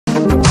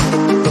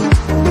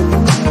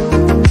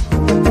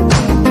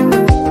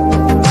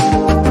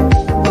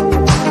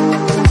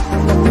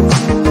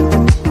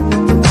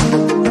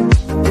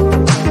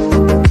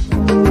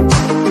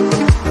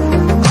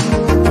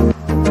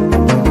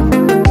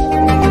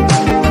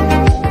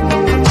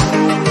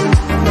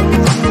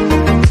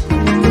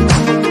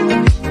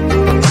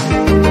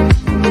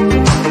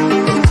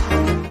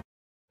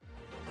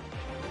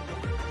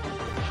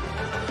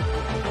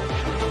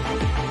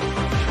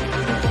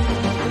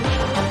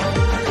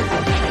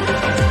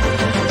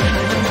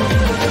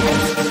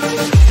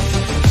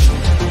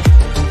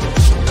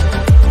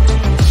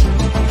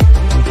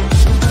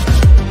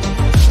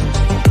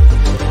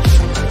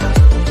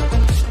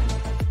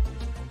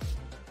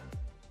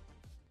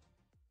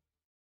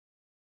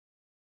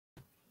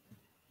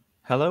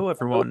Hello,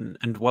 everyone,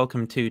 and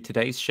welcome to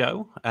today's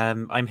show.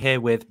 I'm here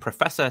with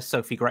Professor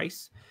Sophie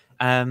Grace,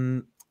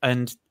 and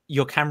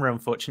your camera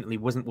unfortunately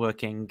wasn't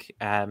working,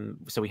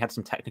 so we had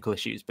some technical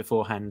issues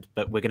beforehand,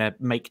 but we're going to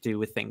make do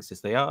with things as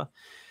they are.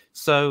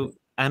 So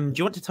do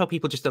you want to tell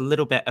people just a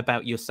little bit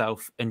about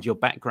yourself and your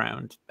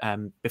background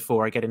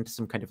before I get into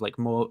some kind of like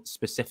more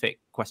specific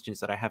questions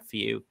that I have for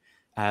you?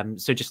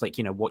 So just like,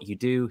 what you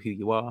do, who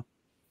you are.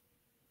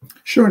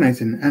 Sure,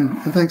 Nathan,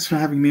 and thanks for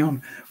having me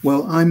on.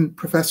 Well, I'm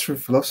Professor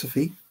of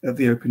Philosophy at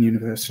the Open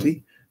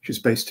University, which is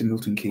based in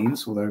Milton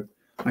Keynes, although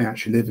I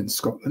actually live in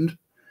Scotland.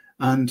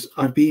 And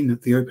I've been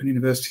at the Open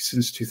University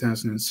since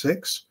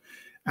 2006,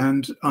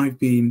 and I've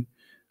been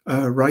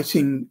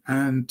writing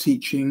and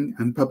teaching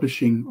and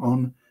publishing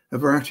on a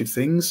variety of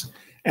things.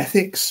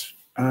 Ethics,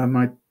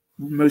 my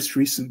most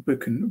recent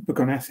book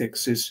on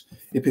ethics is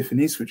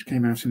Epiphanies, which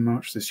came out in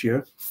March this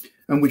year,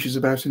 and which is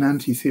about an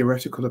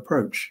anti-theoretical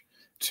approach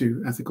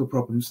to ethical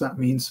problems. That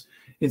means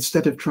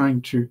instead of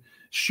trying to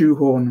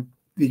shoehorn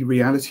the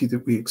reality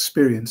that we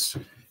experience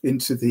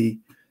into the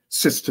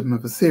system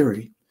of a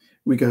theory,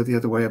 we go the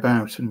other way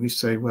about and we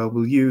say, well,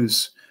 we'll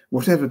use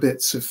whatever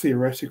bits of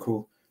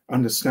theoretical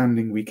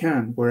understanding we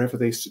can, wherever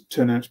they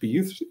turn out to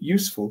be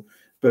useful,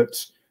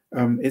 but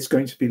it's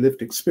going to be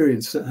lived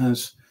experience that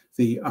has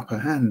the upper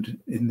hand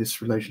in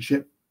this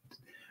relationship.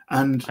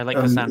 And I like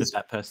the sound of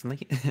that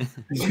personally.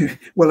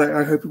 Well,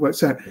 I hope it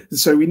works out.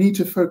 So we need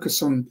to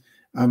focus on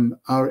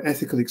our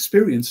ethical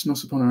experience,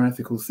 not upon our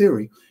ethical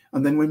theory.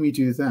 And then when we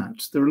do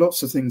that, there are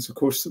lots of things, of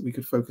course, that we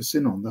could focus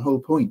in on. The whole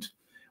point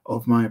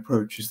of my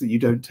approach is that you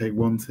don't take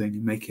one thing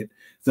and make it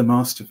the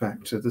master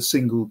factor, the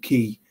single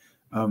key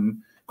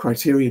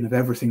criterion of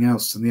everything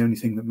else and the only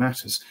thing that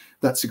matters.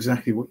 That's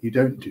exactly what you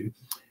don't do.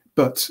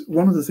 But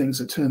one of the things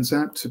that turns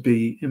out to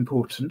be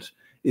important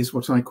is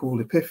what I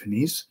call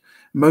epiphanies,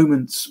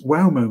 moments,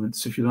 wow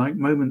moments, if you like,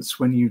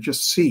 moments when you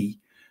just see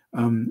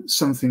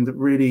something that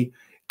really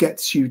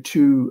gets you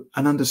to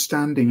an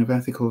understanding of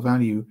ethical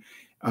value,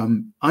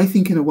 I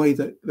think in a way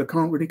that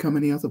can't really come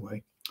any other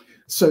way.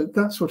 So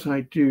that's what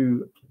I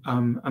do.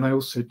 And I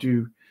also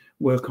do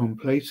work on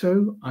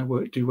Plato. I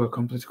do work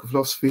on political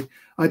philosophy.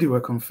 I do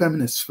work on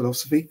feminist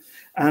philosophy.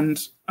 And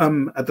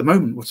at the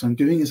moment, what I'm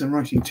doing is I'm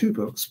writing two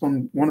books.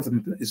 One of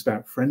them is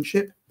about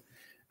friendship,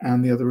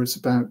 and the other is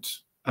about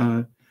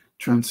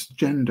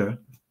transgender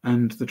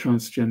and the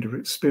transgender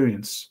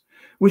experience,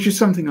 which is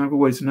something I've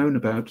always known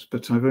about,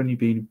 but I've only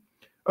been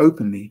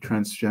openly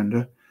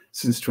transgender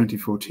since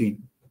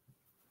 2014.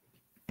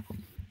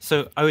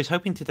 So I was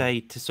hoping today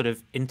to sort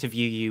of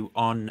interview you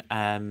on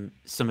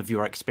some of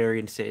your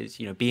experiences,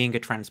 being a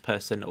trans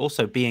person,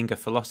 also being a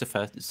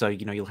philosopher. So,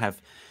 you'll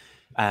have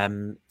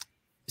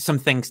some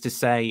things to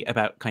say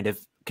about kind of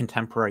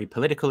contemporary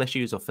political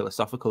issues or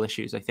philosophical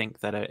issues, I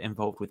think, that are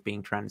involved with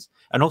being trans.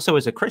 And also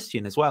as a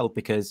Christian as well,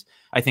 because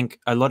I think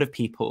a lot of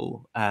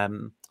people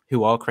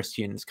who are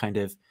Christians kind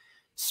of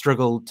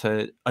struggle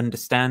to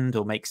understand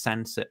or make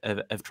sense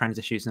of trans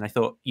issues. And I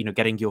thought,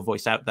 getting your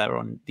voice out there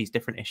on these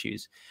different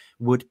issues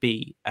would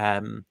be,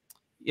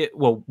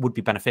 would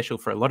be beneficial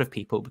for a lot of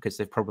people because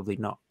they've probably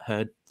not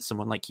heard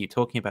someone like you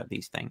talking about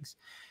these things.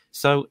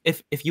 So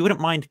if you wouldn't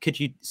mind, could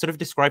you sort of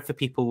describe for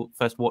people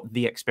first what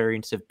the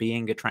experience of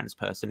being a trans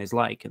person is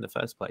like in the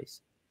first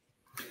place?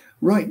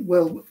 Right.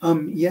 Well,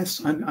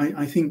 yes,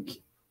 I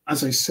think,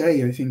 as I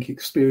say, I think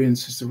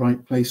experience is the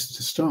right place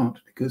to start,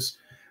 because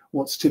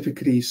what's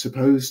typically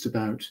supposed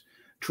about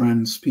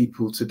trans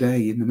people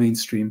today in the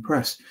mainstream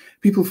press,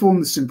 people form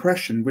this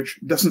impression, which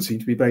doesn't seem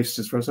to be based,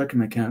 as far as I can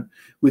make out,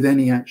 with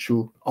any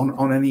actual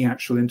on any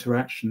actual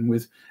interaction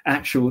with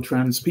actual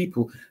trans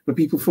people. But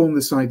people form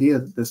this idea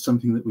that there's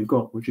something that we've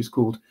got, which is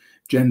called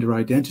gender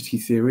identity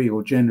theory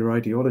or gender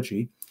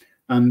ideology.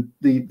 And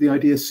the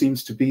idea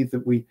seems to be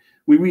that we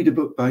read a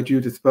book by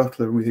Judith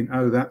Butler and we think,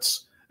 oh,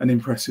 that's an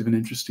impressive and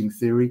interesting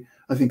theory.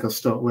 I think I'll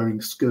start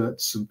wearing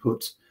skirts and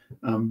put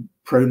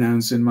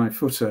pronouns in my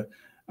footer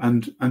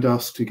and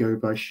ask to go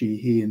by she,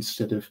 he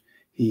instead of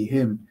he,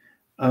 him,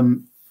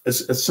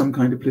 as some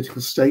kind of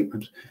political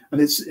statement.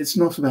 And it's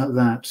not about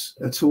that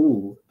at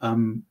all.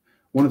 One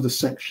of the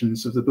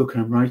sections of the book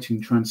I'm writing,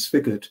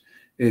 Transfigured,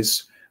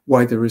 is called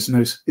Why There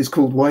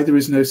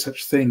Is No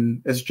Such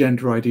Thing as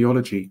Gender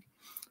Ideology,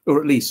 or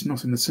at least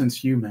not in the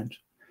sense you meant.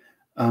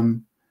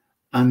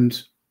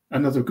 And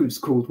another is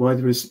called Why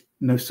There Is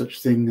No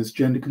Such Thing as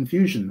Gender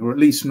Confusion, or at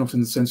least not in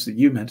the sense that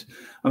you meant.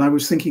 And I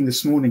was thinking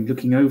this morning,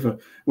 looking over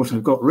what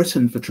I've got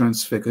written for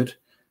Transfigured,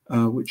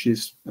 which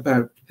is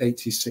about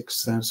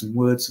 86,000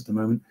 words at the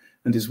moment,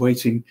 and is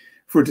waiting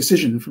for a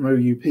decision from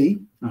OUP.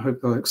 I hope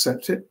they'll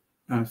accept it,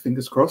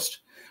 fingers crossed.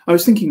 I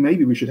was thinking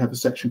maybe we should have a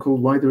section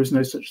called Why There Is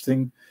No Such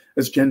Thing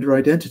as Gender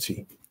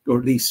Identity, or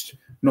at least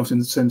not in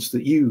the sense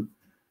that you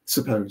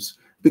suppose.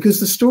 Because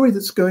the story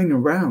that's going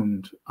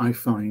around, I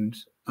find,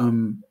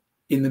 in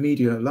the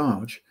media at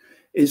large,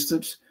 is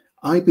that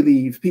I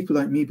believe, people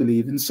like me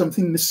believe, in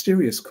something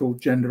mysterious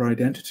called gender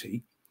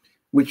identity,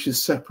 which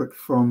is separate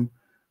from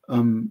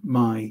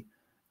my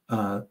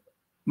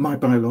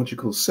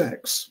biological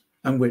sex,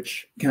 and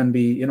which can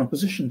be in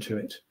opposition to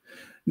it.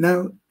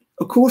 Now,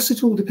 of course,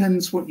 it all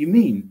depends what you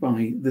mean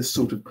by this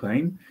sort of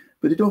claim,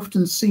 but it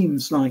often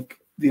seems like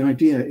the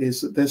idea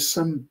is that there's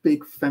some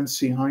big,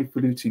 fancy,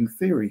 highfalutin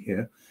theory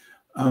here.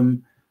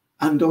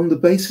 And on the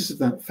basis of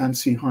that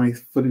fancy,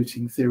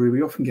 highfalutin theory,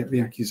 we often get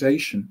the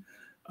accusation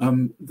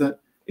that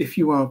if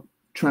you are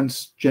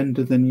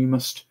transgender, then you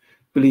must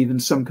believe in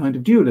some kind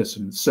of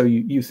dualism. So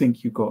you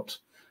think you've got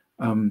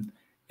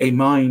a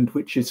mind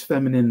which is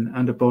feminine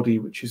and a body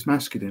which is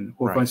masculine,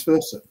 or vice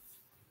versa.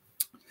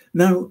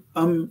 Now,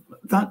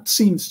 that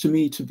seems to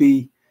me to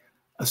be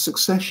a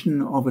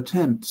succession of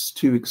attempts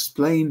to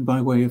explain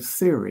by way of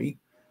theory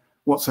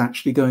what's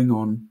actually going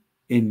on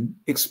in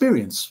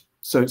experience.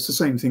 So it's the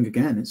same thing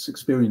again, it's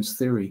experience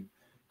theory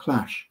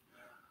clash.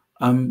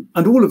 And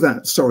all of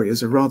that, sorry,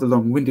 is a rather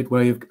long-winded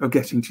way of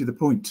getting to the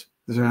point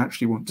that I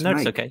actually want to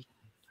make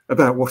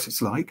about what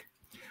it's like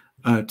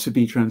to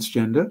be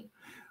transgender,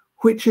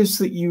 which is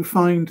that you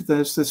find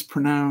there's this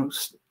profound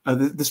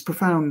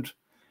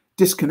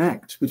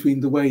disconnect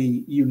between the way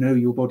you know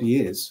your body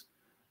is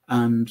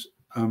and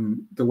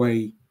the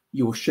way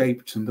you're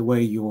shaped and the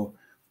way you're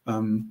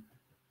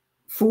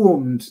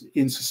formed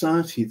in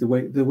society, the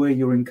way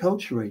you're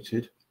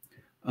enculturated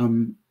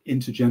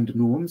into gender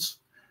norms,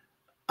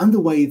 and the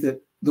way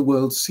that the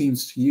world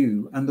seems to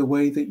you, and the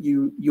way that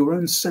your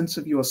own sense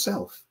of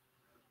yourself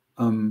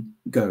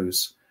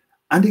goes.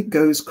 And it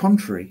goes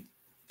contrary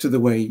to the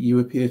way you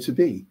appear to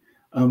be.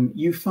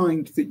 You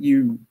find that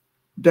you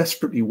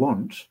desperately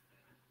want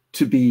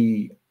to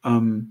be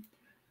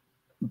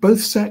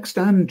both sexed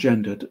and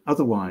gendered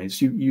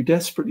otherwise. You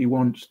desperately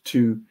want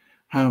to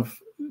have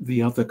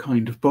the other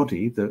kind of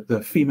body,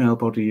 the female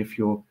body if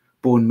you're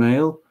born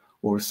male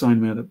or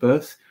assigned male at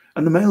birth,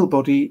 and the male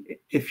body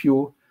if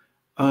you're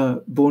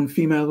born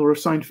female or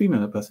assigned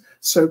female at birth.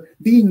 So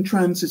being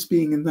trans is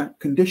being in that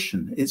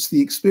condition. It's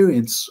the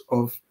experience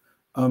of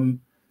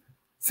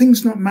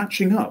things not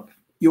matching up,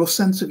 your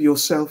sense of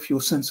yourself,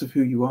 your sense of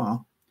who you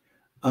are,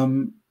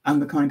 and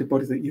the kind of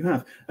body that you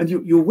have, and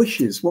your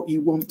wishes, what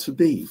you want to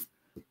be,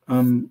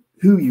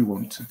 who you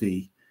want to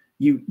be.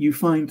 You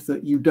find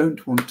that you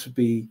don't want to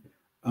be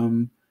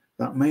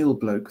that male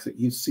bloke that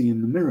you see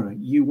in the mirror.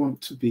 You want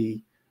to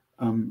be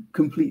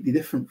completely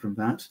different from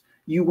that.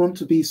 You want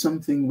to be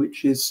something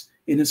which is,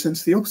 in a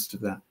sense, the opposite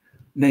of that,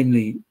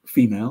 namely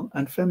female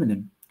and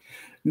feminine.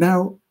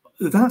 Now,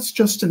 that's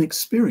just an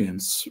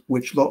experience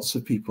which lots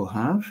of people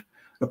have,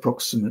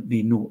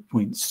 approximately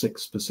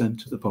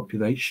 0.6% of the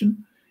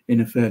population,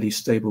 in a fairly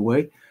stable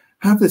way,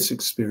 have this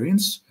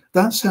experience.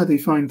 That's how they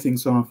find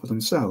things are for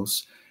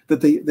themselves,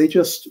 that they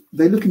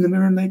look in the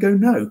mirror and they go,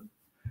 no.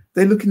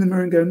 They look in the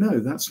mirror and go, no,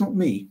 that's not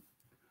me.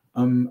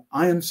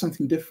 I am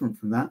something different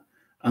from that.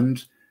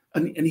 And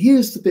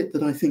here's the bit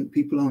that I think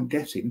people aren't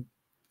getting.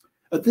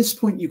 At this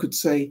point, you could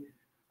say,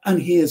 and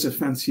here's a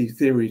fancy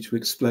theory to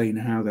explain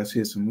how that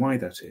is and why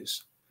that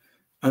is.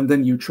 And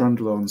then you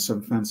trundle on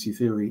some fancy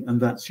theory,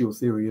 and that's your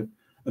theory of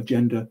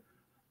gender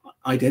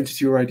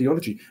identity or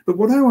ideology. But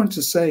what I want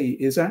to say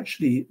is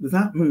actually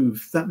that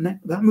move,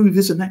 that move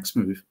is a next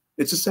move.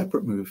 It's a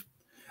separate move.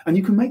 And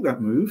you can make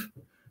that move,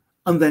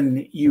 and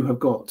then you have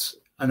got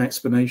an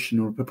explanation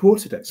or a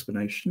purported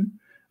explanation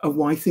of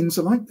why things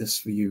are like this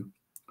for you.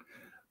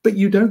 But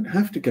you don't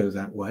have to go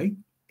that way.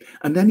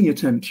 And any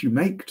attempt you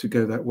make to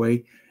go that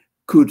way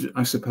could,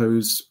 I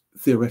suppose,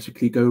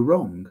 theoretically go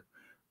wrong.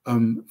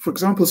 For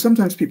example,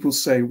 sometimes people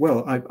say,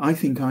 well, I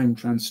think I'm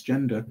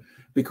transgender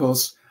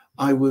because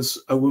I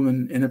was a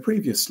woman in a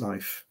previous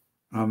life.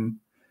 And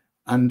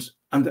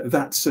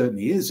that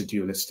certainly is a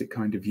dualistic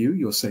kind of view.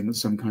 You're saying that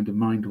some kind of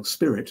mind or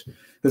spirit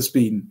has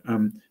been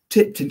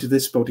tipped into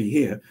this body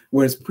here,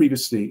 whereas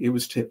previously it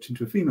was tipped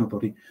into a female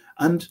body.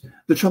 And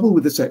the trouble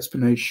with this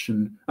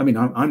explanation, I mean,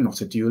 I'm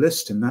not a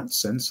dualist in that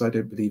sense. I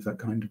don't believe that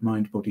kind of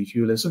mind-body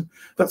dualism.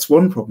 That's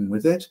one problem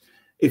with it.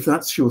 If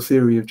that's your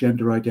theory of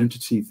gender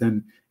identity,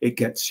 then it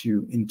gets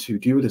you into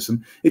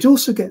dualism. It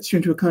also gets you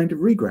into a kind of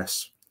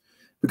regress.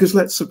 Because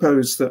let's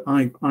suppose that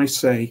I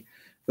say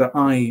that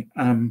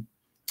I'm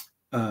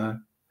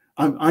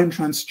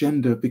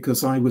transgender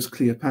because I was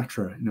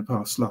Cleopatra in a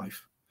past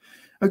life.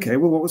 Okay,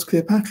 well, what was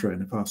Cleopatra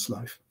in a past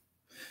life?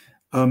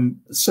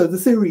 So the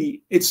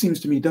theory, it seems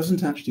to me,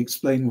 doesn't actually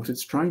explain what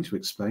it's trying to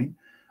explain,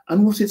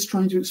 and what it's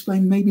trying to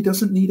explain maybe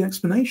doesn't need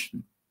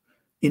explanation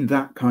in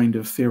that kind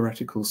of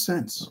theoretical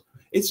sense.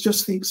 It's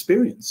just the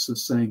experience of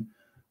saying,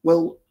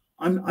 well,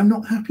 I'm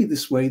not happy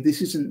this way.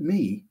 This isn't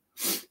me.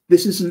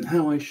 This isn't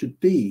how I should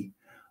be.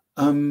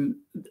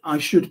 I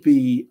should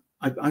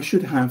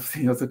have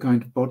the other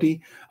kind of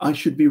body. I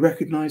should be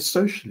recognized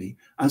socially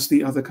as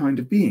the other kind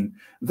of being.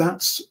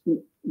 That's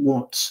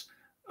what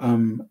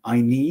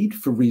I need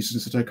for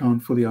reasons that I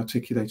can't fully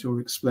articulate or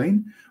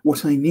explain.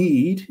 What I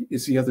need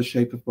is the other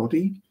shape of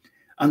body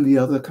and the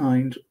other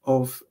kind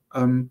of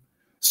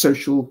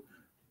social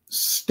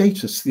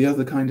status, the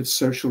other kind of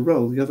social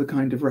role, the other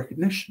kind of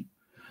recognition.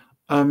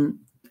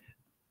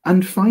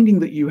 And finding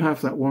that you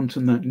have that want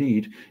and that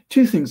need,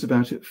 two things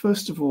about it.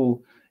 First of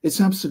all,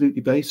 it's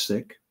absolutely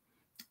basic.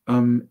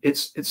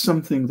 It's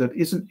something that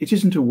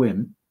isn't a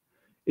whim.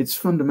 It's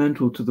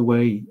fundamental to the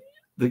way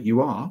that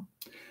you are.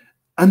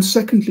 And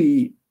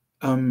secondly,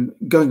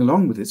 going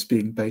along with its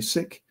being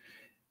basic,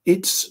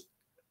 it's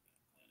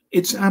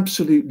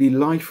absolutely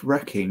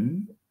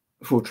life-wrecking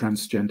for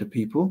transgender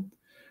people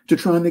to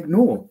try and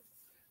ignore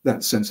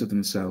that sense of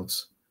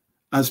themselves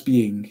as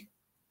being,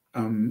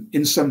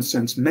 in some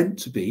sense, meant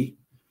to be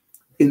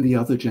in the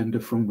other gender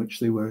from which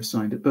they were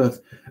assigned at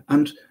birth.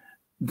 And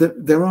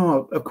there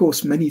are, of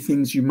course, many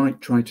things you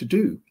might try to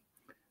do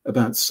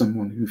about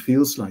someone who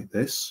feels like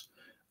this.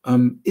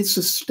 It's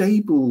a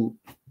stable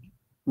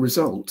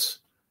result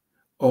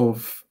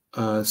of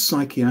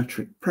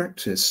psychiatric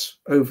practice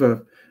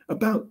over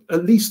about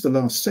at least the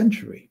last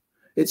century.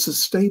 It's a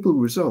stable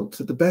result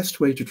that the best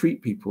way to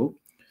treat people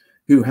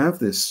who have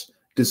this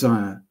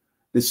desire,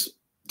 this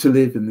to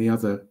live in the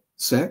other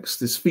sex,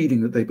 this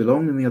feeling that they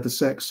belong in the other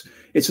sex,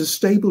 it's a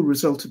stable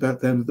result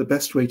about them that the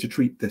best way to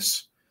treat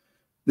this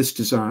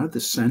desire,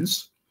 this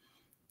sense,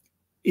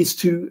 is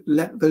to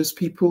let those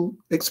people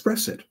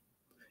express it,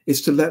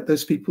 is to let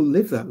those people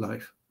live that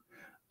life.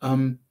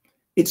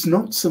 It's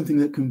not something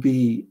that can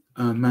be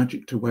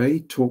magicked away,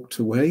 talked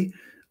away,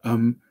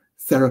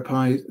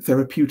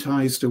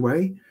 therapeutised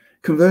away.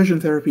 Conversion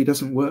therapy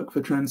doesn't work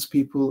for trans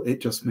people. It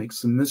just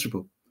makes them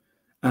miserable,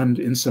 and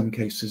in some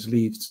cases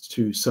leads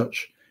to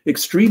such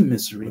extreme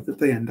misery that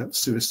they end up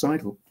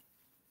suicidal.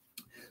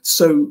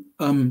 So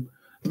the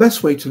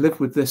best way to live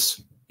with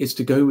this is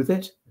to go with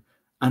it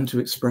and to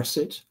express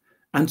it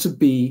and to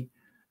be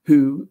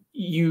who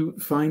you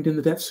find in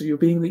the depths of your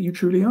being that you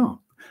truly are.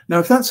 Now,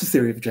 if that's a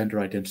theory of gender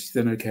identity,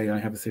 then okay, I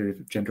have a theory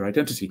of gender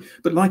identity.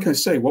 But like I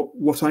say,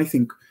 what I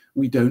think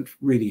we don't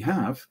really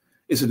have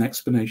is an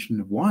explanation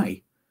of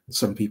why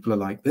some people are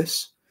like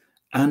this.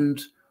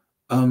 And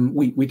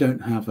we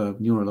don't have a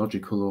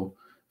neurological or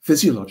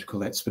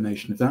physiological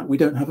explanation of that. We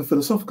don't have a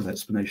philosophical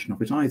explanation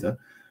of it either.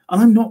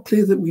 And I'm not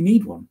clear that we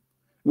need one.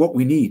 What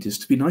we need is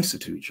to be nicer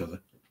to each other.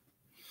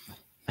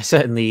 I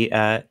certainly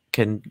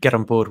can get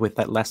on board with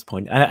that last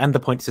point, and the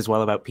points as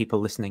well about people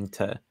listening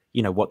to,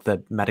 you know, what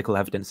the medical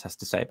evidence has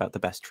to say about the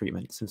best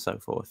treatments and so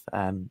forth.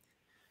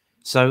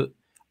 So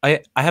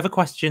I have a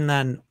question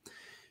then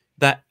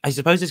that I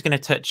suppose is going to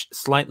touch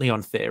slightly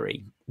on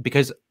theory,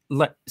 because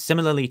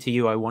similarly to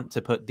you, I want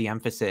to put the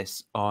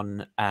emphasis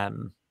on,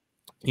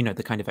 you know,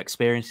 the kind of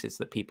experiences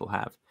that people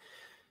have.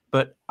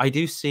 But I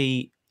do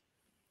see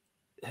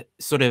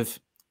sort of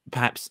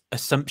perhaps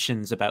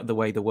assumptions about the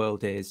way the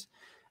world is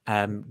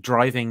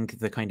driving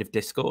the kind of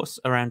discourse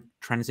around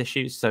trans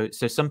issues. So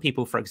some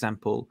people, for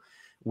example,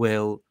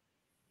 will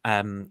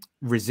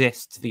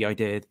resist the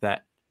idea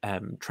that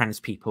trans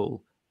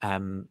people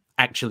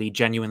actually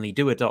genuinely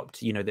do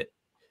adopt, you know, that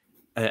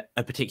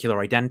a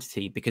particular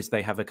identity because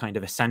they have a kind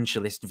of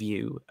essentialist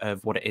view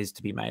of what it is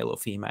to be male or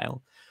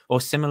female. Or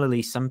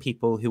similarly, some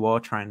people who are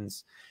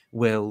trans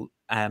will,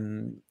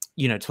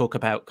 you know, talk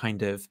about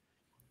kind of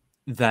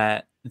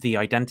the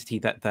identity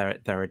that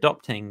they're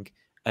adopting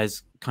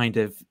as kind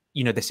of,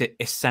 you know, this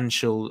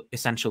essential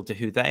to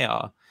who they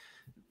are.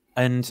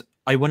 And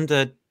I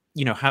wonder,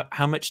 you know,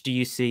 how much do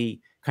you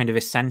see kind of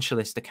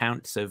essentialist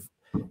accounts of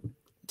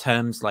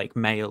terms like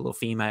male or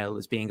female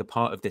as being a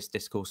part of this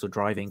discourse or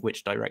driving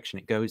which direction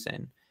it goes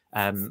in?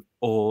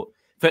 Or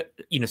for,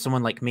 you know,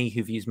 someone like me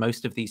who views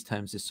most of these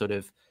terms as sort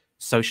of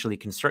socially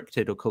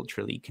constructed or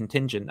culturally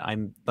contingent,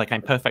 I'm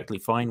perfectly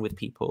fine with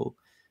people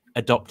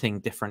adopting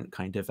different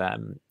kind of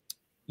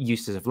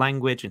uses of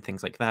language and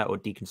things like that, or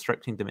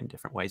deconstructing them in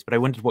different ways. But I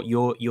wondered what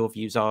your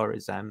views are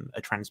as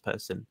a trans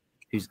person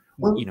who's,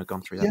 well, you know,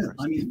 gone through that. Yeah, process.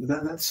 I mean,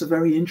 that's a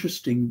very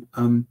interesting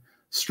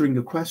string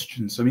of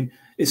questions. I mean,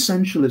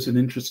 essential is an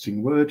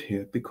interesting word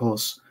here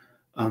because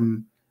I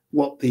think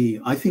what the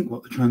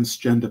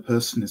transgender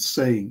person is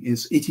saying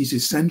is it is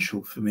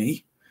essential for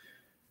me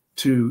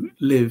to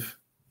live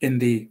in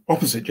the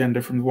opposite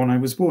gender from the one I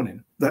was born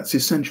in. That's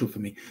essential for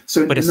me.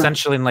 So, but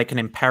essential in like an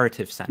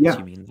imperative sense, yeah.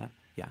 You mean that?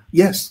 Yeah.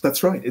 Yes,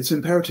 that's right. It's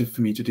imperative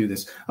for me to do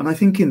this. And I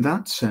think in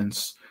that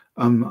sense,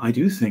 I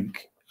do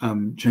think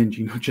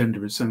changing your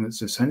gender is something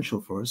that's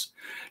essential for us.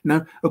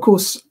 Now, of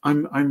course,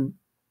 I'm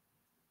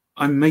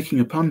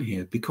making a pun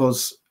here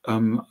because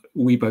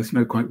we both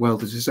know quite well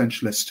that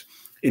essentialist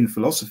in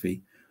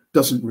philosophy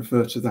doesn't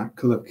refer to that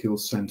colloquial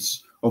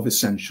sense of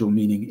essential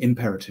meaning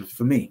imperative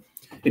for me.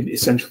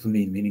 Essential for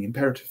me meaning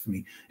imperative for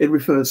me. It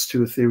refers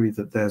to a theory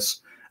that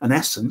there's an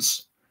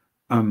essence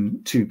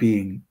to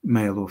being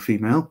male or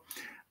female,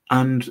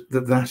 and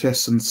that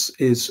essence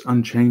is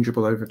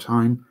unchangeable over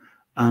time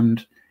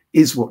and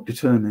is what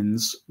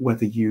determines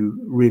whether you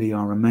really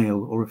are a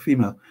male or a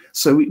female.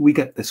 So we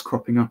get this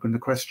cropping up in the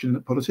question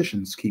that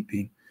politicians keep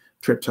being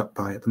tripped up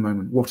by at the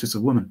moment. What is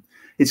a woman?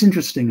 It's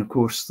interesting, of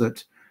course,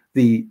 that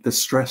the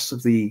stress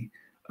of the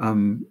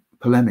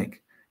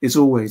polemic is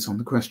always on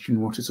the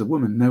question, what is a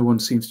woman? No one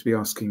seems to be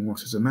asking,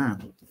 what is a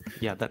man?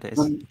 Yeah, that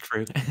is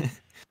true.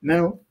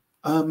 Now,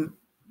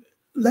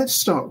 let's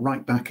start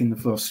right back in the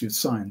philosophy of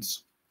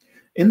science.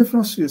 In the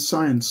philosophy of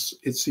science,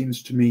 it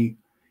seems to me,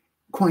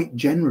 quite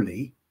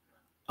generally,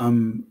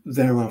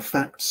 there are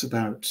facts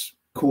about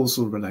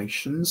causal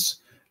relations,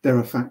 There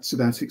are facts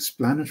about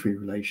explanatory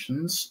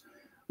relations,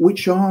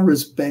 which are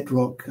as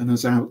bedrock and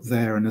as out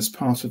there and as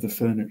part of the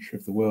furniture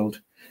of the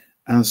world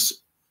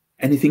as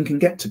anything can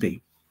get to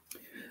be.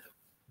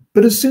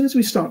 But as soon as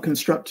we start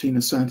constructing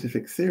a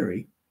scientific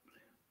theory,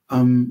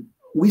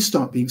 we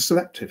start being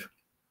selective.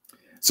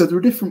 So there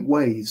are different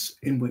ways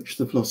in which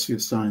the philosophy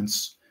of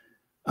science,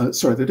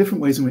 there are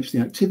different ways in which the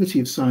activity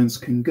of science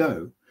can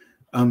go.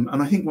 And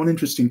I think one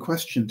interesting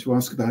question to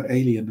ask about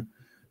alien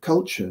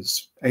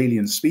cultures,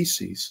 alien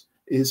species,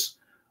 is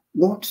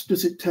what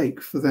does it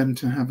take for them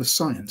to have a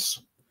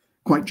science?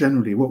 Quite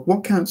generally,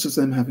 what counts as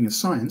them having a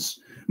science?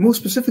 More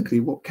specifically,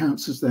 what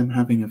counts as them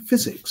having a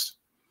physics?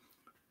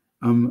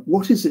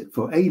 What is it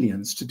for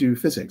aliens to do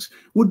physics?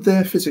 Would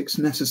their physics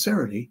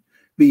necessarily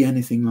be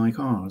anything like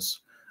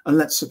ours? And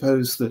let's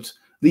suppose that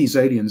these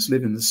aliens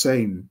live in the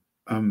same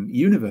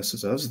universe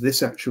as us,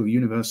 this actual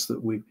universe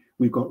that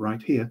we've got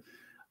right here.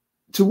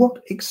 To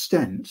what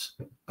extent,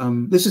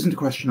 this isn't a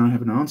question I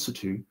have an answer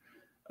to,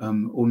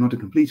 or not a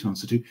complete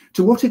answer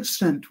to what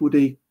extent would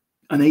an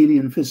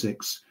alien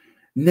physics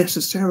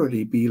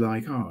necessarily be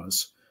like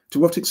ours? To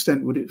what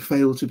extent would it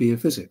fail to be a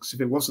physics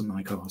if it wasn't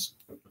like ours?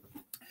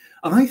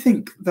 And I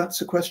think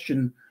that's a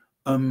question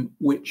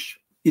which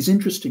is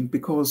interesting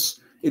because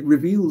it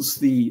reveals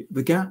the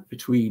gap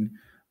between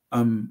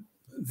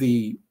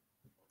the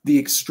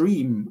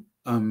extreme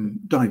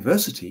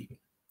diversity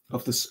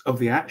of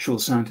the actual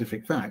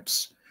scientific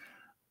facts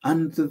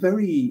and the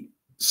very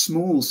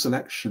small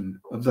selection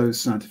of those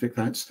scientific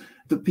facts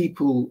that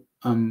people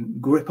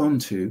grip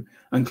onto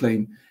and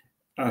claim,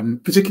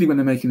 particularly when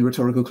they're making the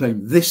rhetorical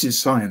claim, this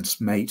is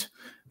science, mate.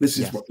 This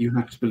is what you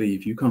have to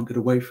believe. You can't get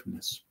away from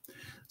this.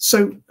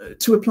 So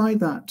to apply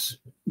that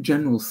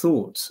general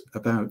thought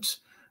about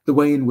the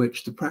way in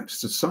which the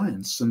practice of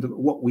science and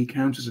what we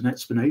count as an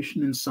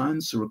explanation in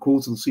science or a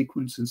causal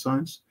sequence in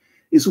science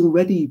is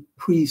already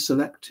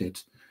pre-selected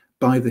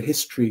by the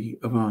history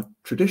of our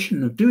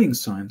tradition of doing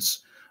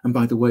science and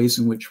by the ways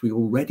in which we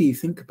already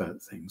think about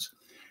things.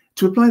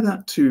 To apply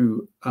that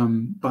to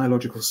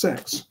biological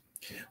sex,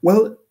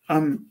 well,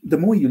 the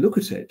more you look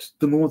at it,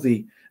 the more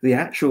the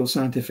actual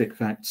scientific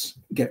facts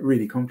get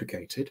really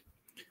complicated,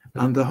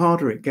 and the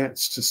harder it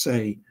gets to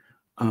say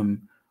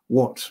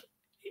what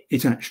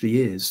it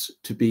actually is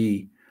to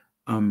be,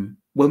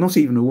 well, not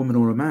even a woman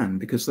or a man,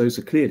 because those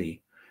are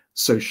clearly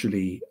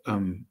socially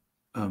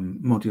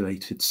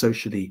modulated,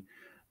 socially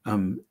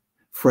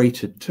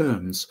freighted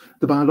terms.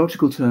 The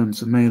biological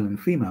terms are male and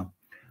female.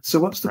 So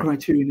what's the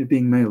criterion of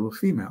being male or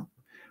female?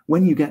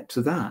 When you get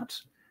to that,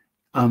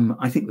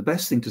 I think the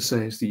best thing to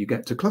say is that you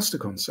get to cluster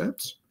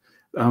concepts.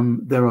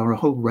 There are a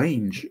whole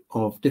range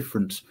of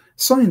different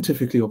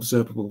scientifically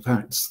observable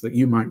facts that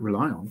you might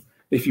rely on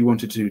if you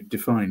wanted to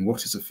define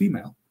what is a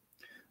female.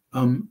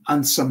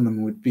 And some of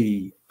them would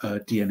be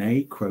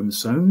DNA,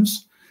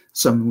 chromosomes,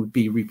 some would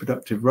be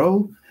reproductive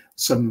role,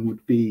 some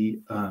would be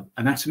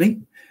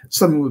anatomy,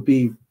 some would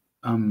be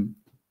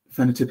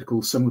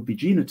phenotypical, some would be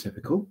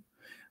genotypical.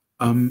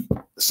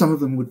 Some of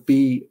them would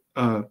be,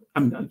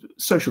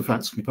 social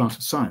facts can be part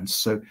of science,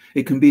 so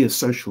it can be a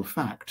social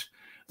fact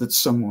that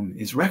someone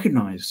is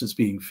recognized as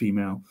being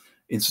female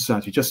in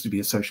society just to be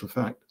a social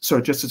fact.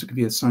 Sorry, just as it could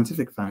be a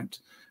scientific fact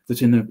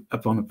that in a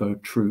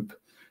bonobo troop,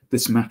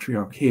 this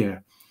matriarch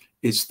here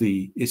is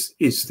the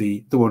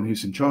one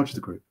who's in charge of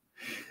the group.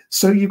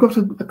 So you've got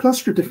a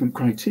cluster of different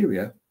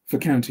criteria for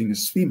counting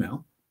as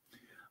female,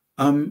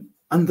 and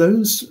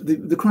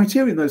the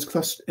criteria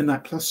in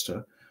that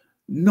cluster,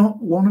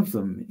 not one of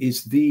them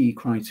is the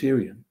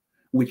criterion,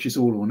 which is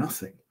all or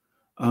nothing,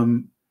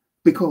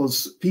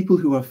 because people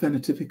who are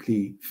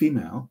phenotypically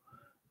female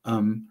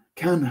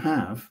can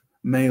have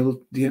male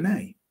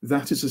DNA.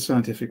 That is a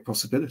scientific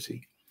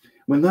possibility.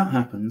 When that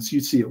happens, you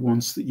see at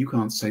once that you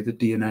can't say that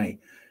DNA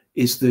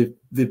is the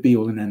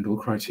be-all and end-all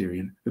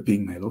criterion of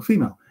being male or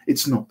female.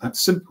 It's not that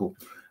simple.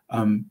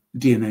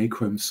 DNA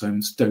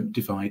chromosomes don't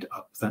divide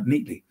up that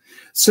neatly.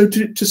 So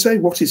to say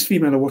what is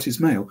female or what is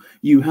male,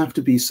 you have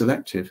to be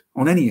selective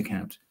on any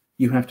account.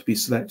 You have to be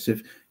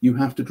selective. You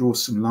have to draw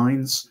some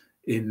lines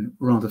in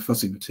rather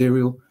fuzzy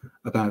material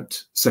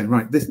about saying,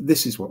 right,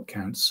 this is what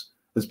counts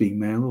as being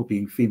male or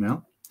being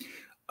female.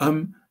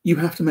 You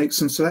have to make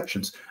some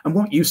selections. And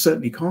what you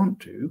certainly can't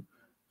do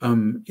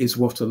is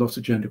what a lot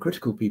of gender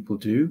critical people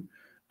do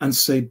and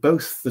say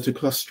both that a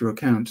cluster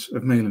account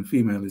of male and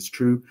female is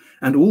true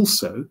and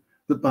also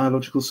that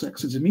biological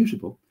sex is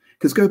immutable.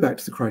 Because go back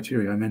to the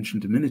criteria I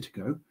mentioned a minute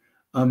ago,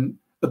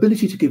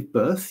 ability to give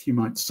birth, you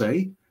might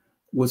say,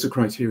 was a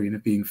criterion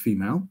of being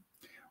female.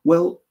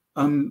 Well,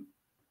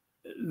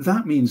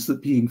 that means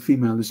that being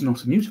female is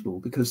not immutable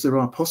because there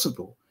are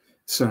possible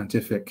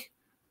scientific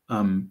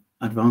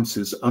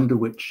advances under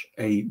which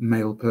a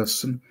male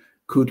person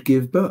could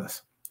give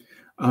birth.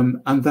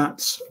 And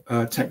that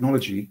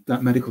technology,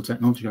 that medical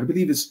technology, I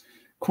believe is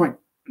quite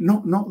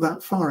not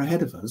that far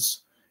ahead of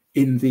us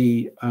in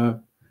the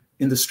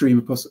stream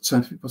of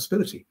scientific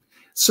possibility.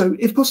 So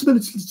if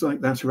possibilities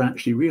like that are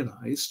actually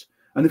realized,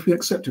 and if we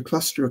accept a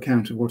cluster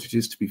account of what it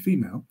is to be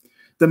female,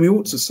 then we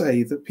ought to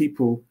say that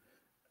people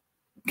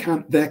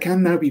there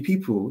can now be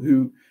people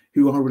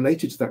who are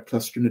related to that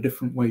cluster in a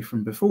different way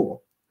from before.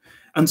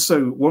 And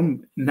so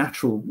one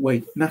natural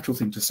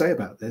thing to say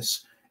about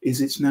this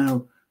is it's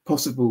now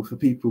possible for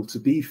people to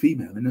be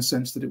female in a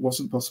sense that it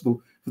wasn't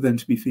possible for them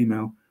to be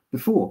female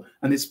before.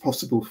 And it's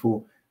possible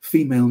for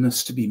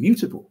femaleness to be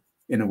mutable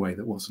in a way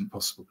that wasn't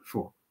possible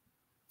before.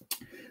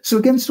 So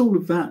against all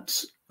of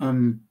that,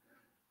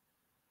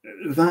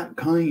 that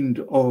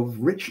kind of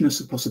richness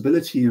of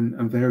possibility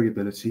and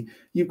variability,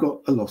 you've got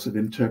a lot of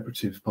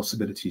interpretive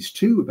possibilities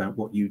too about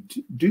what you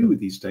do with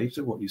these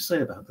data, what you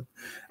say about them.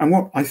 And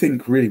what I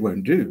think really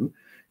won't do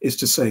is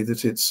to say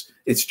that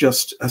it's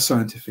just a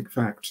scientific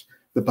fact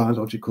that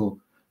biological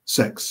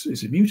sex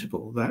is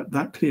immutable.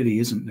 That clearly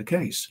isn't the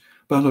case.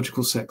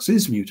 Biological sex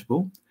is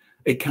mutable.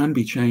 It can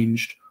be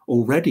changed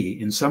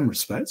already in some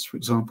respects, for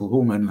example,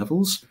 hormone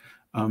levels,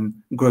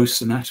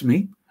 gross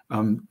anatomy,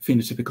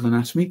 phenotypical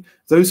anatomy,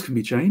 those can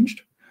be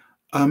changed.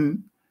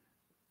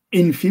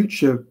 In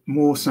future,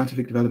 more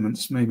scientific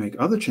developments may make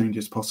other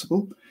changes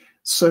possible.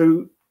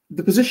 So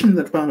the position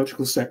that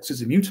biological sex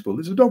is immutable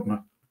is a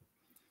dogma.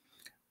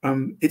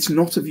 It's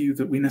not a view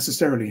that we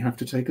necessarily have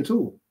to take at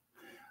all.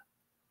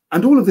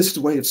 And all of this is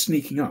a way of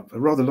sneaking up, a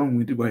rather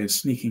long-winded way of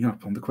sneaking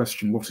up on the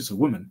question, what is a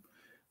woman,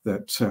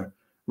 that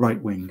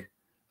right-wing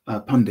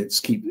pundits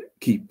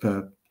keep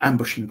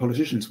ambushing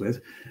politicians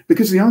with,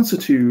 because the answer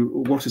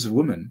to what is a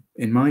woman,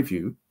 in my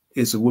view,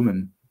 is a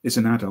woman is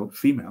an adult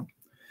female.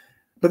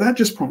 But that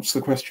just prompts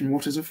the question,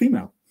 what is a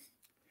female?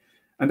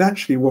 And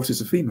actually, what is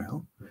a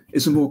female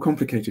is a more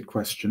complicated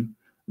question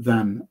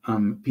than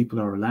people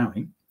are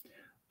allowing.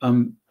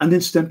 And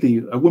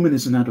incidentally, a woman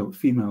is an adult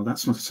female.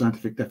 That's not a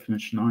scientific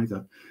definition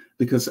either,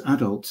 because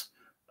adult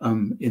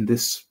in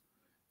this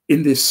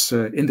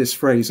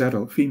phrase,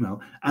 adult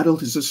female,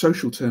 adult is a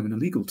social term and a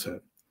legal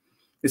term.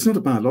 It's not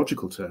a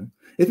biological term.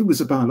 If it was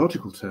a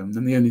biological term,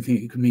 then the only thing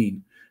it could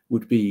mean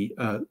would be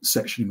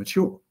sexually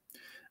mature.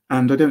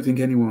 And I don't think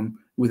anyone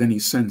with any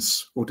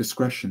sense or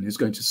discretion is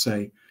going to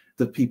say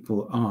that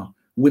people are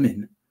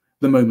women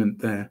the moment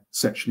they're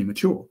sexually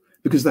mature,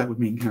 because that would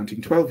mean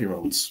counting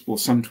 12-year-olds or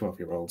some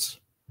 12-year-olds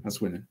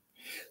as women.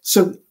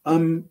 So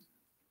all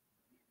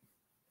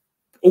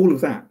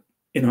of that,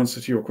 in answer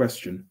to your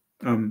question,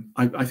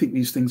 I think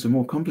these things are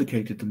more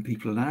complicated than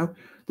people allow.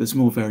 There's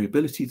more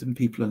variability than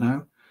people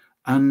allow.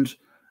 And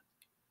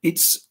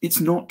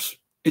it's not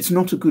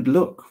a good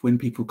look when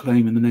people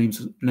claim in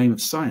the name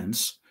of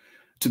science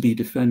to be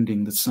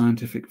defending the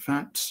scientific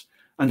facts,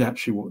 and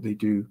actually what they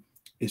do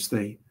is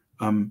they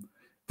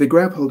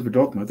grab hold of a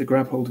dogma, they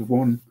grab hold of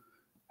one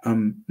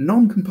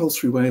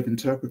non-compulsory way of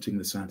interpreting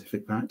the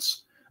scientific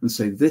facts and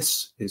say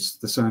this is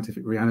the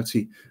scientific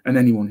reality, and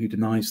anyone who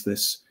denies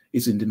this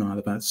is in denial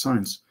about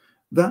science.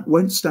 That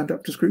won't stand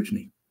up to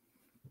scrutiny.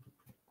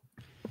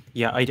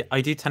 Yeah,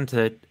 I do tend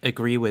to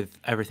agree with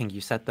everything you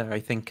said there.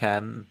 I think,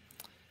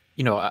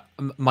 you know,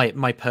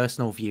 my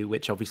personal view,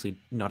 which obviously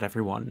not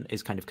everyone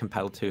is kind of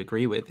compelled to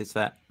agree with, is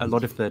that a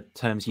lot of the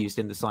terms used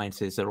in the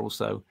sciences are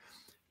also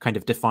kind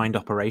of defined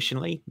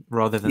operationally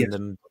rather than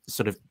them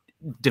sort of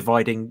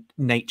dividing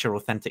nature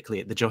authentically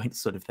at the joints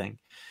sort of thing.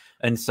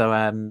 And so,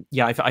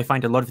 yeah, I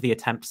find a lot of the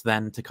attempts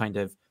then to kind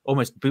of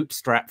almost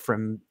bootstrap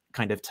from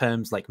kind of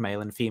terms like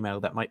male and female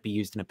that might be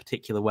used in a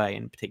particular way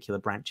in particular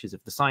branches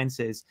of the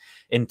sciences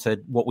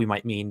into what we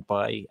might mean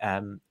by,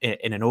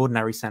 in an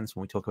ordinary sense,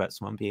 when we talk about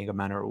someone being a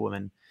man or a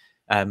woman,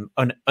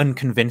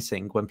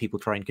 unconvincing when people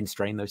try and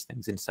constrain those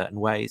things in certain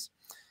ways.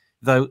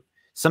 Though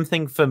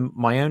something from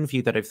my own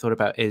view that I've thought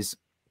about is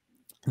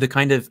the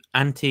kind of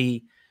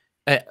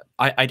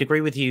I'd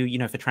agree with you, you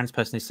know, if a trans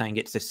person is saying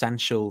it's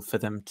essential for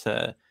them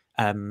to,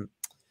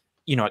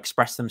 you know,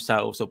 express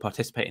themselves or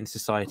participate in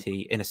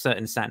society in a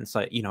certain sense,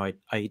 I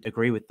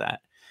agree with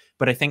that.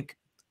 But I think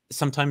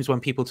sometimes when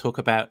people talk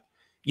about,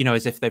 you know,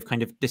 as if they've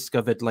kind of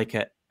discovered like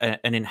an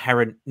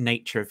inherent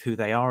nature of who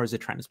they are as a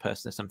trans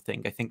person or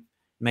something, I think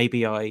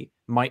maybe I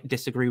might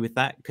disagree with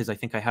that, because I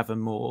think I have a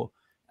more,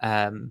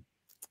 I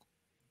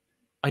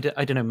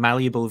don't know,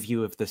 malleable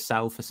view of the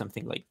self or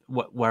something, like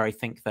where I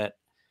think that,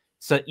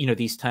 so, you know,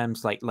 these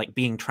terms like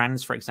being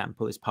trans, for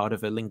example, is part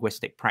of a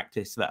linguistic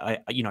practice that I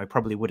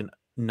probably wouldn't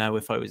know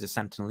if I was a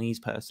Sentinelese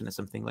person or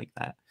something like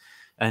that.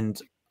 And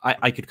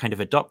I could kind of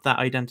adopt that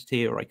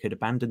identity, or I could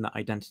abandon that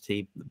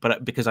identity,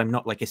 but because I'm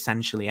not like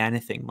essentially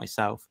anything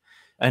myself.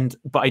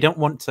 But I don't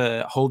want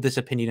to hold this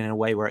opinion in a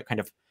way where it kind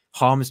of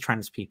harms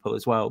trans people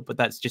as well. But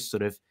that's just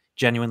sort of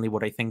genuinely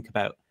what I think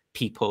about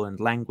people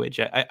and language.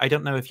 I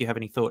don't know if you have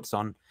any thoughts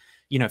on,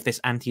 you know, if this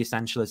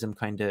anti-essentialism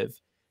kind of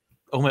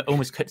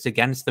almost cuts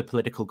against the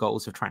political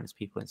goals of trans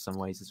people in some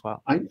ways as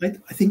well. I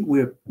think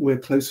we're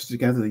closer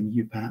together than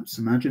you perhaps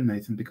imagine,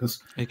 Nathan,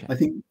 because I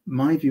think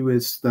my view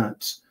is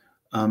that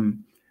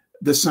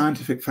the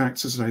scientific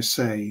facts, as I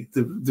say,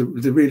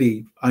 the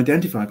really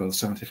identifiable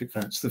scientific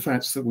facts, the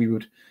facts that we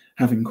would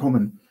have in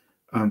common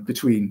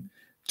between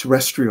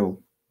terrestrial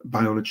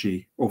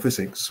biology or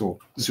physics or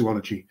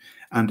zoology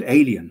and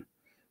alien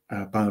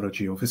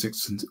biology or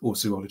physics or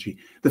zoology,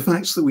 the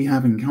facts that we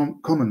have in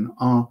common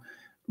are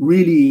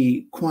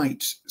really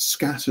quite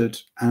scattered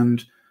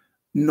and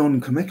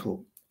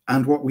non-committal.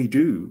 And what we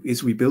do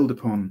is we build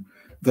upon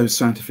those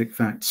scientific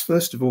facts.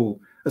 First of all,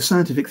 a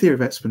scientific theory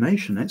of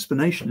explanation.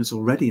 Explanation is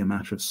already a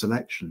matter of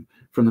selection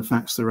from the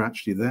facts that are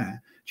actually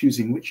there,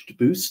 choosing which to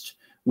boost,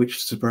 which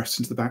to suppress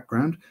into the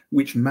background,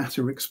 which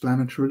matter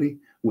explanatorily,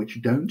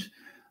 which don't.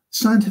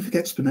 Scientific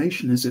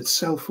explanation is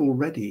itself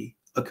already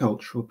a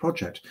cultural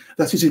project.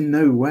 That is in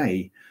no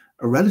way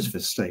a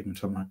relativist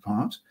statement on my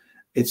part.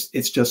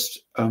 It's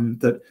just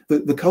that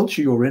the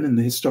culture you're in and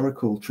the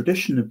historical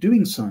tradition of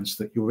doing science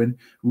that you're in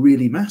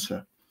really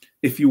matter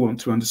if you want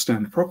to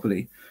understand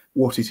properly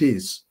what it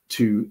is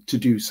to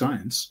do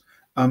science.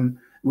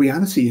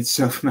 Reality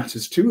itself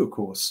matters too, of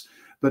course,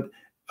 but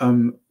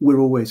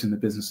we're always in the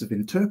business of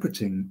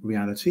interpreting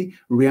reality.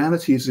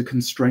 Reality is a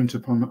constraint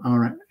upon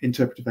our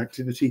interpretive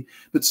activity,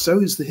 but so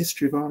is the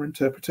history of our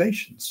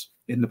interpretations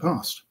in the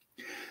past.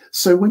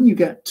 So when you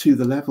get to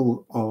the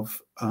level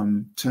of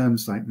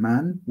terms like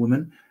man,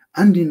 woman,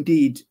 and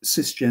indeed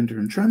cisgender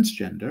and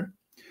transgender,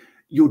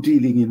 you're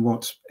dealing in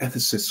what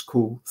ethicists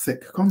call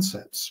thick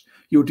concepts.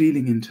 You're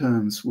dealing in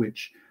terms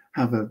which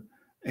have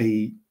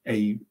a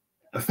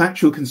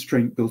factual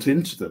constraint built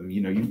into them.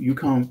 You know, you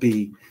can't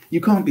be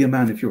a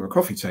man if you're a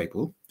coffee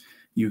table.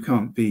 You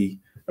can't be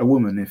a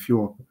woman if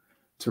you're,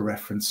 to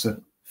reference a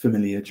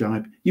familiar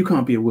jibe, you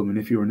can't be a woman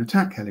if you're an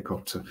attack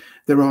helicopter.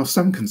 There are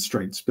some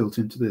constraints built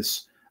into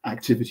this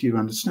activity of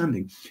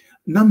understanding.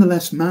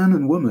 Nonetheless, man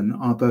and woman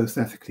are both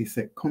ethically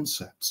thick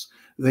concepts.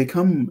 They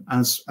come,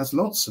 as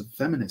lots of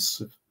feminists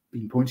have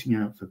been pointing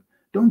out for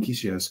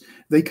donkey's years,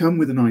 they come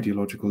with an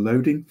ideological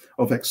loading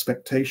of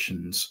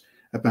expectations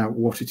about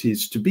what it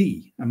is to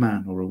be a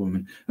man or a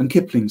woman. And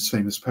Kipling's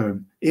famous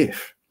poem,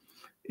 If,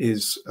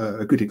 is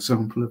a good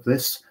example of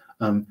this.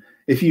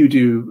 If you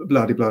do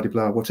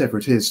blah-de-blah-de-blah, whatever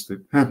it is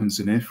that happens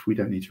in If, we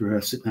don't need to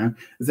rehearse it now,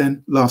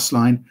 then, last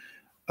line,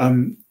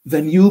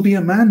 then you'll be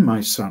a man,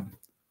 my son.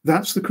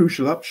 That's the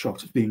crucial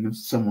upshot of being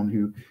someone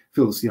who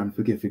fills the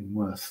unforgiving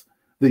worth,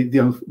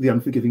 the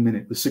unforgiving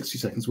minute with 60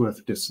 seconds worth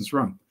of distance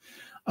run.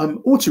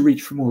 Or to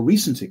reach for a more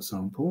recent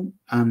example,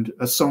 and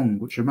a song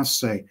which I must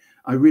say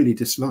I really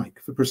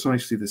dislike for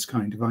precisely this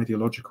kind of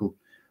ideological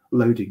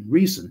loading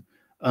reason,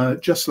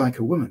 Just Like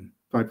a Woman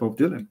by Bob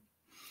Dylan.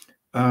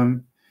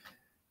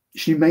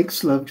 She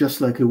makes love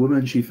just like a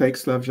woman, she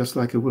fakes love just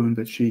like a woman,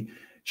 but she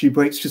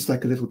breaks just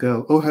like a little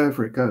girl, or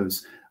however it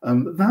goes.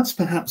 That's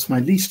perhaps my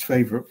least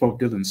favourite Bob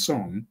Dylan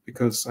song,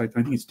 because I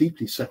think it's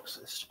deeply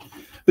sexist.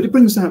 But it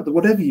brings out that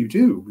whatever you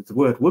do with the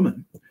word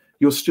woman,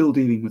 you're still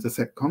dealing with a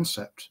thick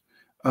concept.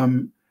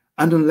 And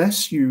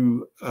unless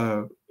you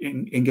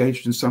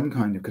engaged in some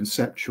kind of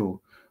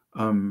conceptual,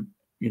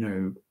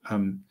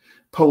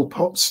 Pol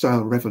Pot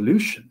style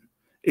revolution,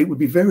 it would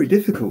be very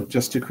difficult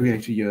just to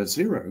create a year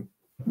zero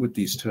with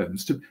these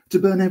terms. To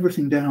burn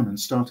everything down and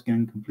start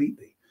again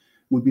completely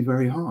would be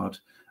very hard.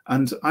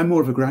 And I'm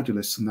more of a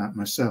gradualist than that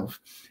myself.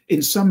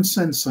 In some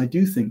sense, I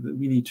do think that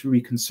we need to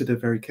reconsider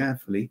very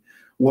carefully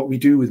what we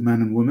do with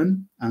man and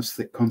woman as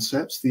thick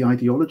concepts, the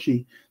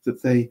ideology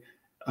that they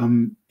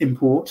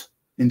import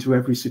into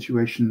every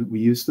situation that we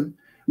use them.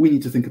 We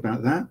need to think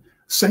about that.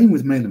 Same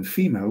with male and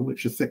female,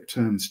 which are thick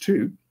terms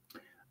too.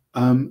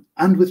 And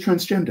with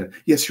transgender.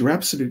 Yes, you're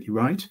absolutely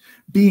right.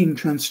 Being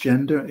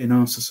transgender in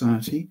our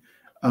society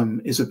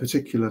is a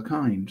particular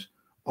kind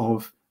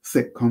of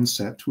thick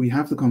concept. We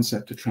have the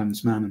concept of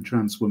trans man and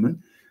trans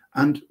woman,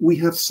 and we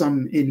have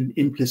some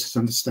implicit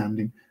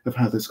understanding of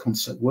how this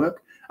concept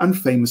work. And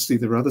famously,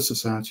 there are other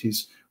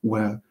societies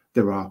where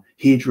there are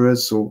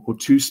hedras or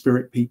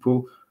two-spirit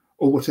people,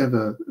 or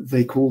whatever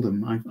they call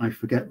them, I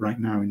forget right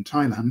now, in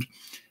Thailand,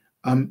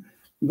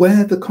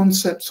 where the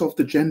concepts of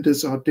the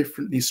genders are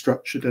differently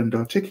structured and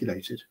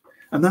articulated.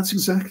 And that's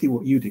exactly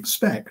what you'd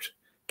expect,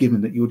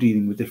 given that you're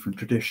dealing with different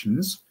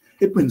traditions.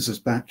 It brings us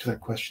back to that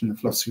question of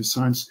philosophy of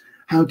science.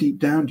 How deep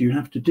down do you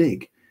have to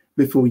dig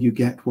before you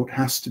get what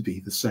has to be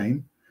the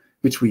same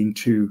between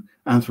two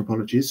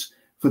anthropologies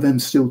for them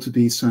still to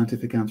be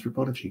scientific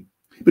anthropology?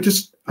 But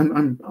just,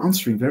 I'm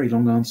answering very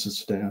long answers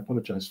today. I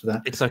apologize for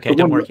that. It's okay,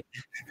 don't worry.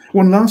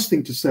 One last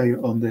thing to say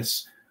on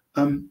this.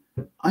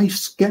 I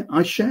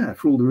share,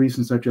 for all the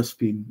reasons I've just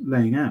been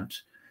laying out,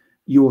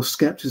 your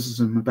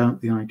skepticism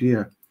about the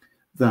idea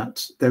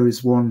that there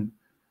is one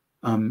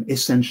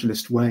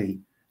essentialist way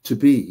to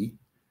be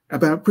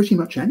about pretty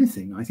much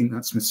anything. I think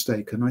that's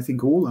mistaken. I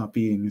think all our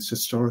being is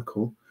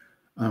historical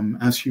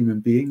as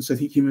human beings. I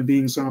think human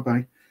beings are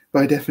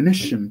by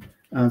definition,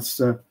 as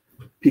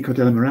Pico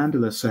della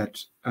Mirandola said,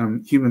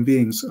 human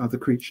beings are the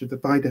creature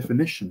that by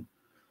definition,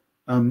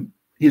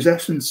 his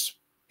essence,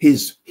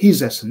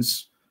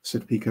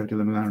 said Pico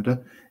della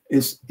Mirandola,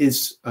 is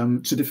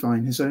to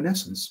define his own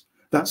essence.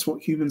 That's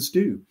what humans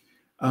do.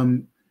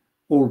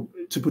 Or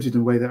to put it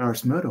in a way that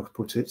Iris Murdoch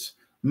put it,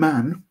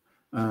 man,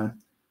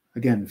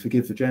 again,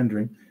 forgive the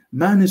gendering,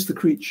 man is the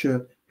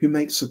creature who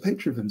makes a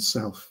picture of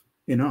himself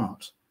in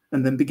art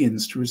and then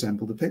begins to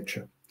resemble the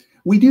picture.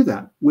 We do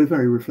that. We're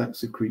very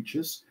reflexive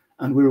creatures,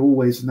 and we're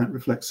always in that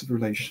reflexive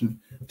relation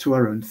to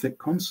our own thick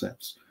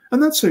concepts.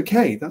 And that's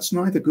okay. That's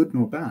neither good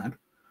nor bad.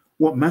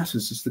 What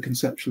matters is the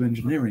conceptual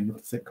engineering of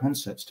the thick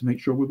concepts to make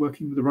sure we're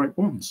working with the right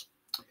ones.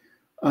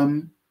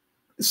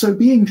 So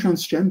being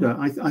transgender,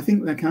 I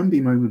think there can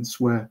be moments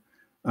where,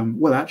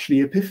 well,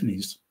 actually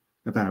epiphanies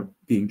about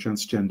being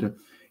transgender.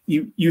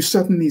 You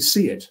suddenly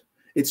see it.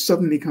 It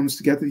suddenly comes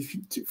together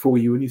for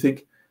you and you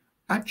think,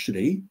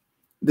 actually,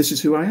 this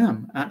is who I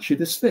am. Actually,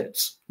 this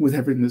fits with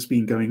everything that's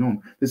been going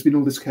on. There's been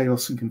all this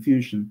chaos and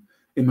confusion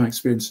in my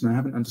experience and I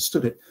haven't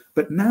understood it.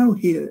 But now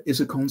here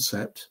is a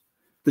concept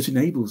that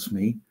enables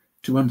me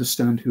to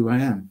understand who I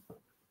am.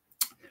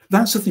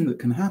 That's a thing that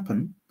can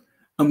happen,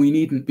 and we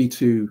needn't be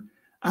too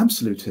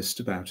absolutist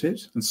about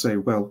it and say,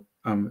 well,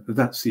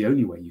 that's the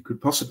only way you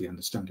could possibly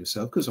understand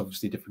yourself, because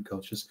obviously different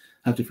cultures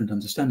have different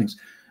understandings.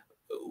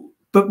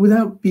 But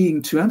without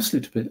being too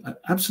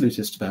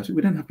absolutist about it,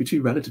 we don't have to be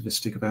too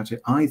relativistic about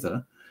it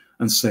either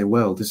and say,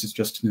 well, this is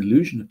just an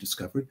illusion of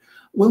discovery.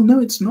 Well, no,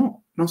 it's not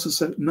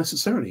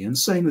necessarily. And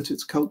saying that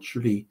it's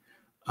culturally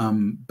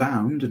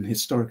bound and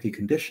historically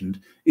conditioned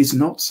is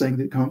not saying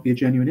that it can't be a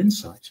genuine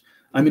insight.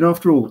 I mean,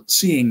 after all,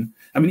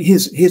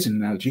 here's an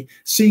analogy.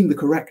 Seeing the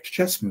correct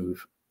chess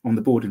move on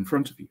the board in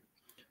front of you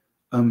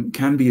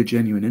can be a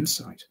genuine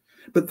insight.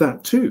 But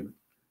that too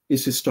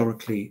is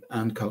historically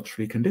and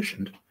culturally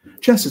conditioned.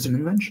 Chess is an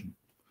invention.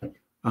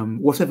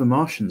 Whatever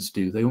Martians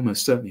do, they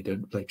almost certainly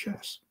don't play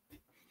chess.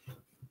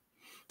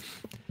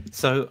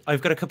 So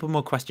I've got a couple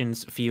more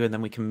questions for you, and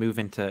then we can move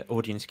into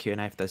audience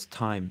Q&A if there's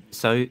time.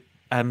 So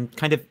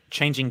kind of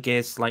changing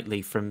gears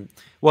slightly from,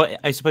 well,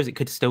 I suppose it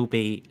could still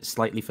be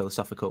slightly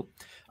philosophical.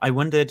 I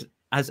wondered,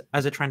 as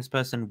a trans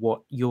person,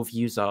 what your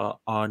views are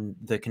on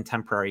the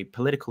contemporary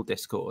political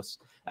discourse.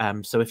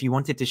 So if you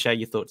wanted to share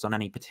your thoughts on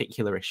any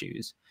particular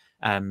issues,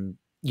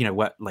 you know,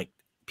 what, like,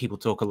 people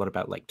talk a lot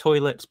about like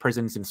toilets,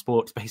 prisons, and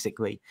sports,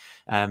 basically,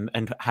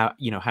 and how,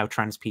 you know, how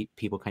trans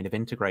people kind of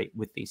integrate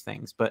with these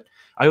things. But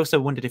I also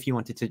wondered if you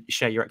wanted to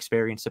share your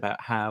experience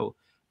about how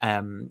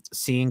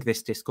seeing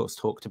this discourse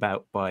talked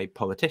about by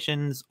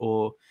politicians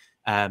or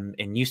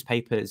in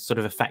newspapers sort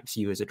of affects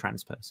you as a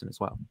trans person as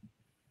well.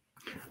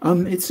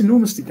 It's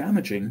enormously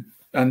damaging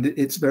and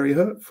it's very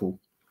hurtful,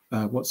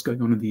 what's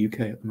going on in the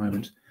UK at the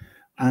moment.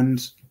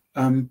 And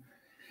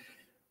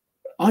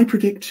I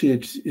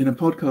predicted in a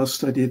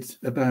podcast I did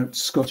about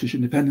Scottish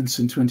independence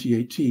in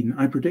 2018,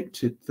 I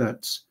predicted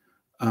that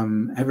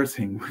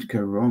everything would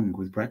go wrong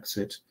with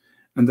Brexit,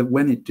 and that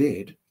when it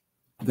did,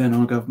 then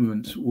our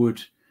government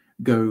would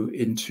go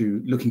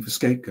into looking for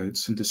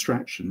scapegoats and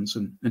distractions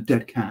and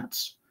dead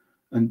cats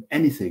and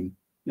anything,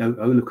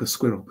 oh look, a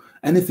squirrel,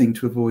 anything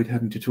to avoid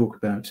having to talk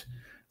about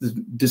the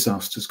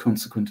disasters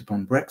consequent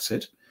upon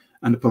Brexit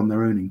and upon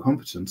their own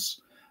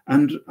incompetence.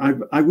 And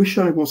I wish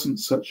I wasn't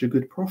such a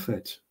good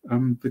prophet,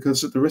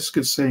 because at the risk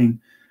of saying,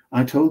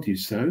 I told you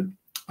so,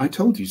 I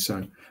told you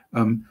so.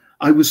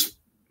 I was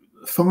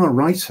far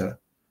righter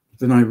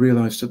than I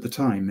realized at the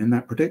time in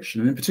that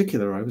prediction. And in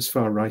particular, I was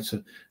far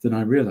righter than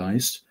I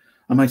realized.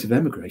 I might have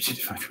emigrated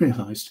if I'd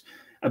realized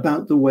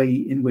about the way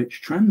in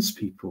which trans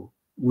people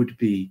would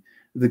be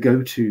the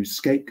go-to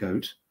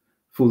scapegoat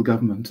for the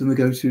government and the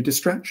go-to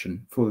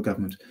distraction for the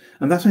government.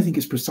 And that, I think,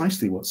 is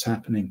precisely what's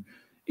happening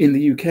in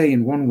the UK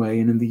in one way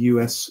and in the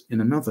US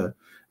in another.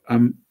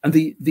 And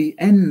the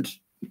end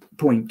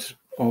point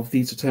of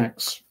these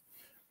attacks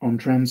on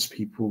trans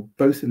people,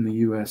 both in the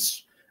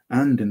US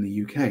and in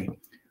the UK,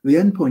 the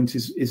end point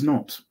is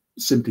not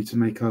simply to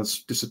make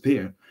us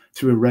disappear,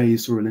 to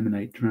erase or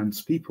eliminate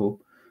trans people,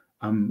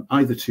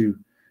 either to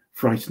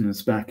frighten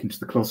us back into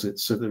the closet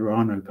so there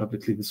are no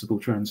publicly visible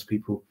trans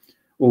people,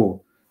 or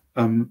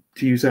to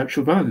use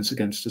actual violence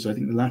against us. I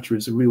think the latter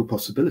is a real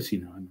possibility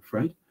now, I'm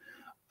afraid.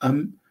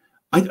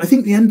 I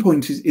think the end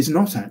point is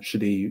not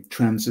actually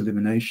trans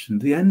elimination.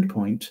 The end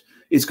point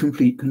is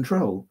complete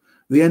control.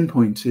 The end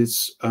point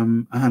is a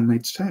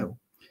Handmaid's Tale.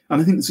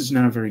 And I think this is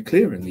now very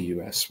clear in the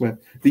US, where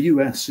the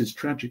US is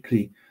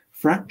tragically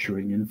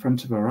fracturing in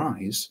front of our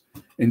eyes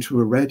into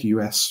a red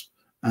US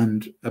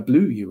and a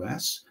blue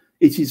US.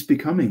 It is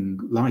becoming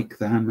like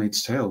the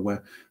Handmaid's Tale,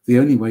 where the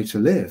only way to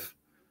live,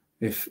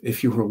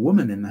 if you're a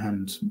woman in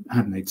the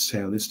Handmaid's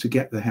Tale, is to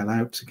get the hell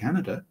out to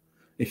Canada.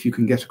 If you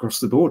can get across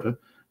the border,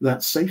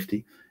 that's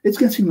safety. It's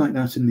getting like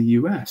that in the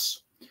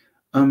US.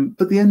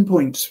 But the end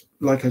point,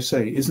 like I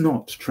say, is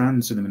not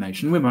trans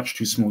elimination. We're much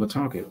too small a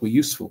target. We're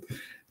useful.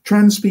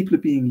 Trans people are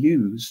being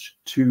used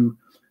to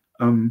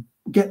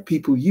get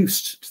people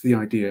used to the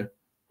idea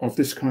of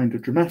this kind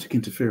of dramatic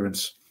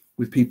interference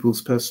with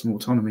people's personal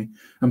autonomy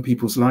and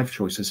people's life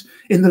choices.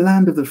 In the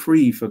land of the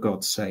free, for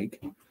God's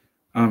sake.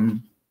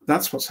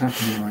 That's what's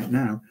happening right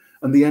now.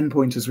 And the end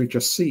point, as we've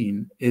just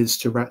seen, is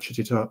to ratchet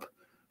it up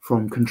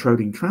from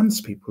controlling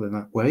trans people in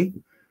that way,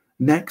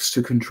 next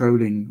to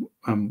controlling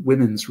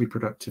women's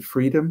reproductive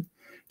freedom,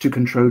 to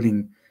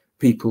controlling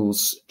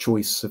people's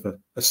choice of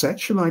a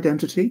sexual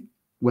identity,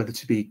 whether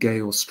to be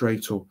gay or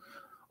straight or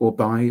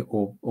bi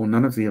or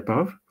none of the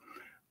above.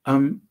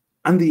 And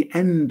the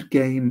end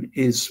game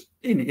is,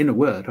 in a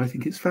word, I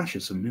think it's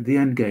fascism. The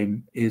end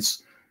game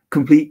is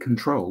complete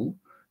control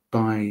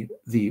by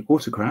the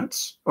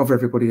autocrats of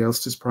everybody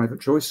else's private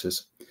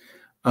choices.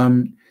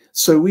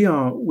 So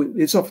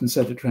it's often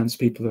said that trans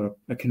people are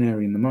a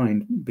canary in the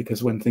mine,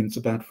 because when things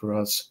are bad for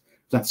us,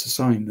 that's a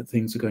sign that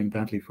things are going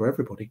badly for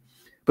everybody.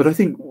 But I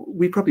think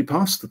we probably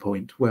passed the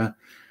point where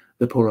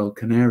the poor old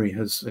canary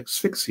has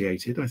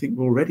asphyxiated. I think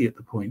we're already at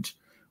the point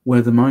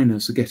where the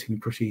miners are getting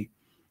pretty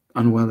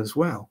unwell as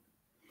well.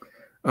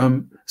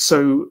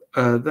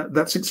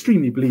 That's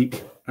extremely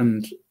bleak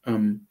and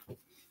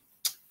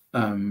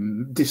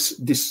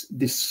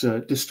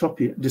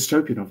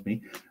dystopian of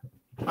me.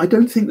 I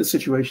don't think the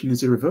situation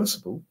is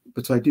irreversible,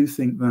 but I do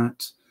think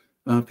that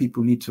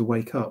people need to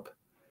wake up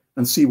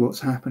and see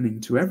what's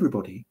happening to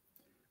everybody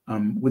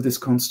with this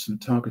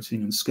constant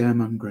targeting and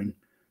scaremongering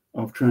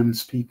of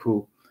trans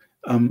people.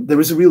 There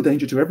is a real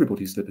danger to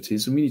everybody's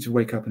liberties, and we need to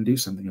wake up and do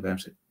something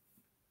about it.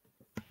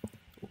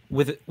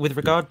 With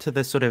regard to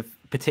the sort of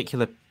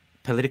particular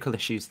political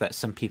issues that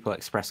some people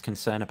express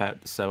concern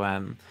about, so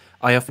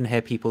I often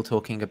hear people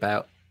talking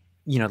about,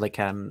 you know, like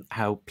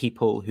how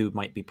people who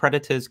might be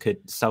predators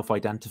could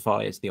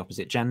self-identify as the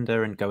opposite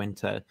gender and go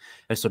into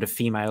a sort of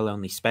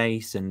female-only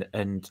space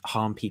and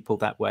harm people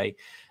that way.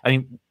 I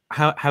mean,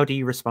 how do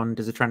you respond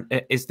as a trans?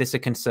 Is this a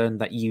concern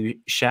that you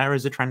share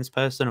as a trans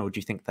person, or do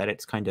you think that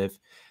it's kind of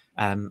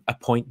a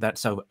point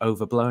that's so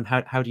overblown?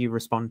 How do you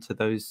respond to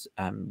those?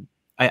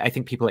 I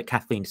think people like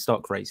Kathleen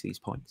Stock raise these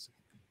points.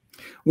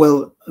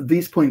 Well,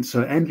 these points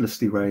are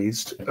endlessly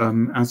raised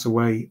as a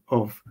way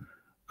of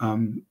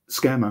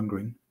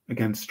scaremongering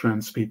against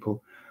trans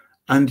people.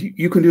 And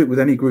you can do it with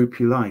any group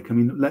you like. I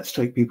mean, let's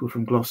take people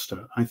from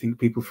Gloucester. I think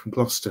people from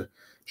Gloucester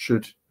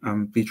should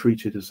be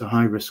treated as a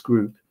high-risk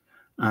group,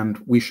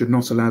 and we should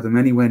not allow them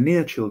anywhere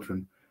near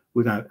children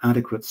without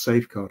adequate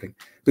safeguarding.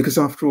 Because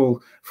after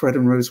all, Fred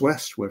and Rose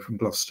West were from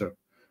Gloucester.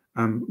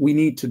 We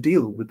need to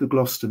deal with the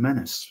Gloucester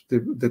menace,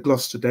 the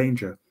Gloucester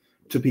danger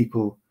to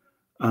people,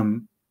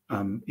 you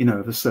know,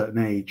 of a certain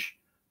age,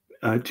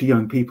 to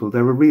young people.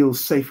 There are real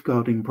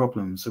safeguarding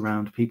problems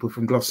around people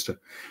from Gloucester.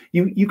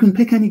 You can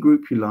pick any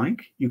group you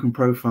like, you can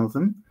profile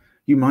them.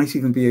 You might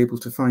even be able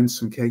to find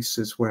some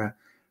cases where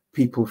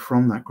people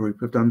from that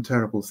group have done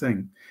terrible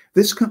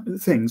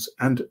things,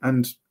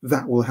 and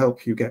that will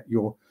help you get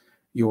your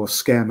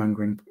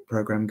scaremongering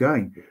program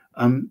going.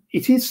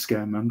 It is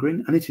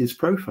scaremongering and it is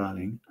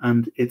profiling,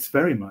 and it's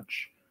very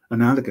much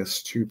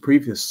analogous to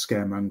previous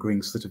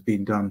scaremongerings that have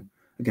been done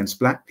against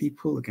Black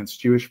people, against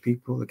Jewish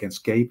people,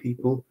 against gay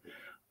people.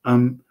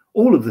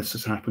 All of this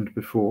has happened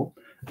before,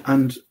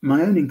 and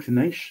my own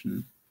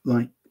inclination,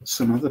 like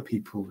some other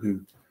people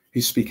who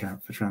speak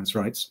out for trans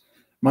rights,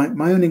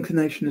 my own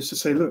inclination is to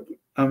say, look,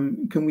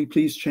 can we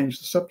please change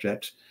the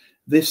subject?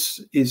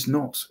 This is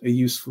not a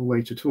useful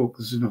way to talk.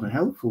 This is not a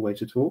helpful way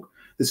to talk.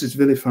 This is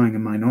vilifying a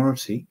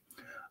minority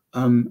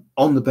on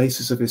the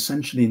basis of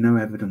essentially no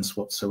evidence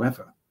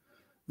whatsoever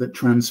that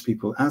trans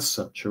people as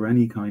such are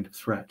any kind of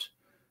threat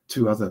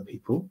to other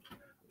people.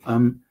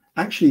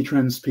 Actually,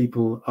 trans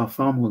people are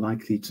far more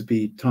likely to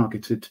be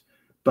targeted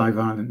by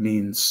violent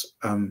means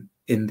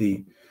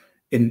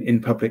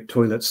in public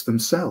toilets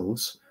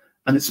themselves,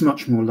 and it's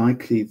much more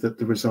likely that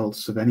the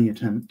results of any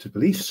attempt to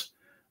police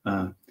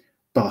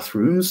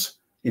bathrooms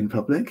in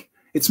public,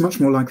 it's much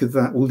more likely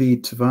that will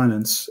lead to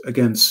violence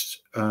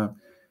against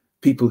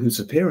people whose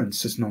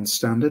appearance is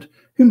non-standard,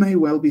 who may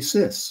well be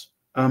cis.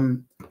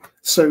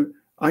 So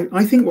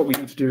I think what we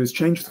need to do is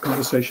change the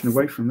conversation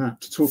away from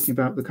that to talking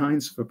about the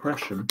kinds of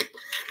oppression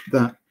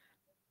that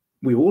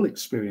we all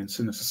experience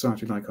in a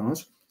society like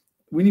ours.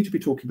 We need to be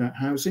talking about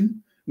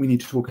housing. We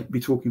need to be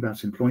talking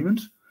about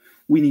employment.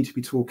 We need to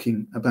be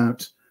talking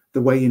about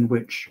the way in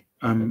which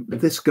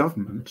this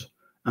government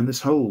and this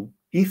whole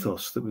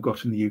ethos that we've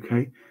got in the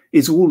UK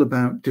is all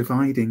about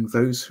dividing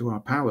those who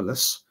are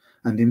powerless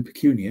and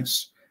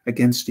impecunious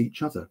against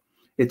each other.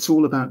 It's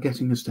all about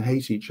getting us to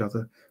hate each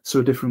other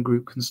so a different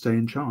group can stay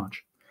in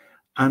charge.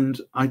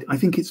 And I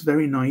think it's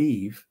very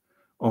naive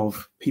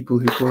of people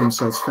who call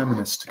themselves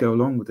feminists to go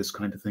along with this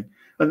kind of thing.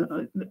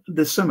 And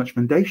there's so much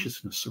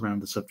mendaciousness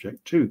around the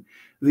subject too.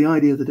 The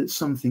idea that it's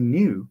something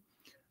new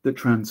that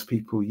trans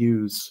people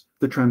use,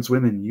 that trans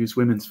women use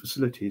women's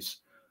facilities,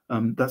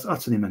 that's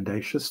utterly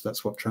mendacious.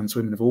 That's what trans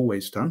women have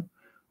always done.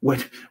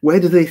 Where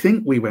do they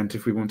think we went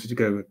if we wanted to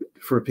go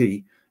for a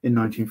pee in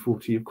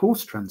 1940? Of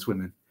course, trans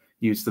women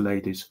used the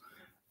ladies.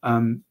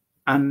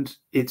 And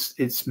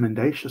it's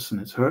mendacious and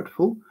it's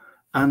hurtful.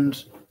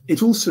 And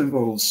it also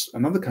involves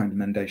another kind of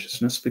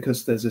mendaciousness,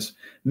 because there's this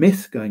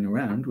myth going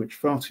around, which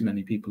far too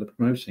many people are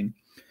promoting,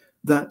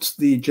 that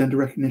the Gender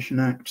Recognition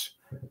Act,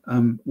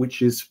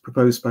 which is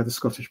proposed by the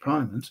Scottish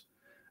Parliament,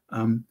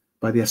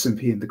 by the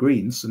SNP and the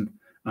Greens, and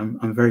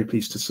I'm very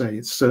pleased to say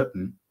it's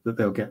certain that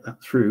they'll get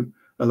that through,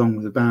 along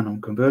with a ban on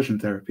conversion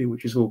therapy,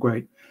 which is all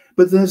great.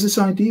 But there's this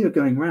idea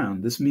going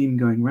round, this meme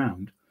going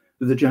round,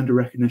 that the Gender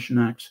Recognition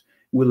Act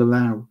will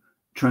allow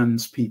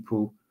trans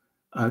people,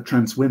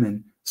 trans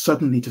women,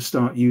 suddenly to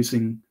start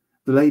using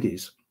the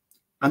ladies.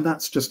 And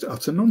that's just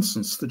utter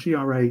nonsense. The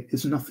GRA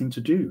is nothing to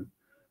do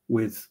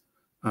with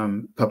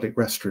public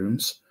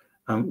restrooms.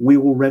 We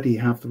already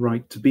have the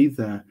right to be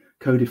there,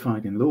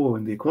 codified in law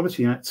in the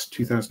Equality Acts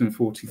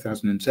 2004,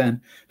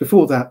 2010.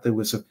 Before that, there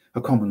was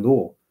a common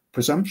law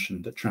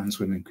presumption that trans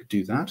women could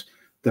do that.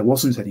 There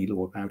wasn't any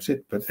law about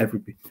it, but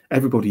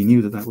everybody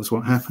knew that that was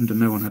what happened, and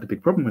no one had a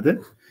big problem with it.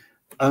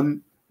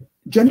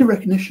 Gender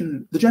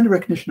recognition, the Gender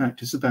Recognition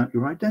Act is about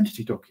your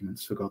identity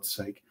documents, for God's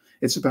sake.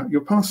 It's about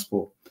your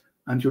passport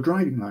and your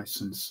driving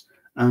license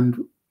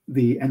and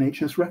the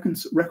NHS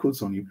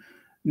records on you.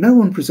 No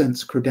one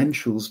presents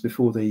credentials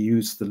before they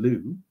use the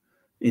loo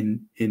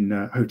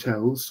in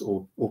hotels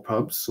or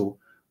pubs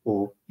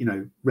or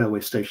railway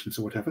stations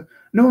or whatever.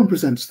 No one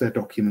presents their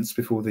documents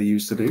before they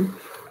use the loo.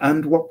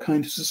 And what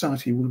kind of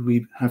society would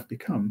we have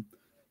become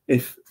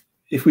if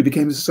we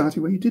became a society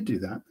where you did do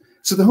that?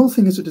 So the whole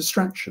thing is a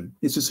distraction.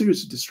 It's a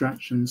series of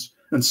distractions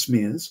and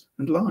smears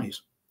and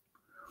lies.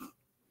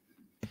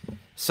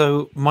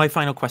 So my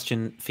final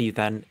question for you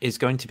then is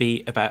going to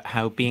be about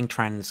how being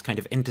trans kind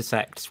of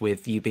intersects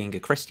with you being a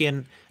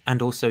Christian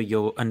and also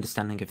your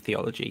understanding of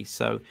theology.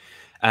 So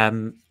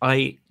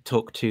I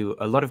talk to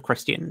a lot of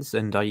Christians,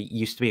 and I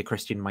used to be a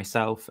Christian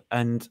myself,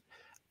 and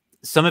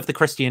some of the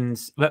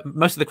Christians,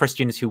 most of the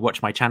Christians who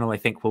watch my channel, I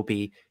think, will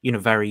be,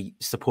 very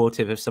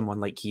supportive of someone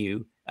like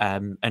you,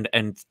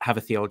 and have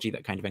a theology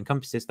that kind of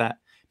encompasses that.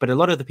 But a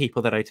lot of the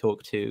people that I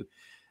talk to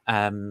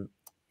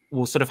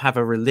will sort of have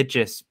a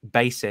religious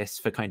basis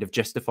for kind of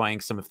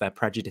justifying some of their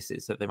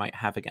prejudices that they might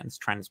have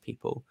against trans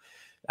people.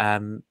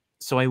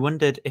 So I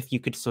wondered if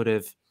you could sort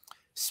of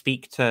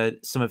speak to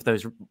some of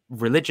those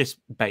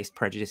religious-based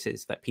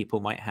prejudices that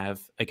people might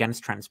have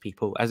against trans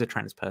people as a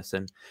trans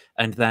person,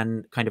 and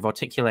then kind of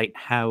articulate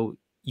how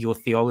your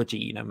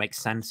theology, makes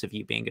sense of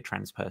you being a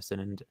trans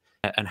person,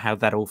 and how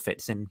that all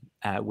fits in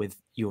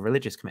with your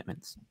religious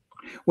commitments.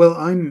 Well,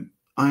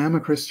 I am a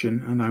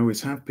Christian, and I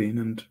always have been,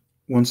 and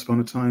once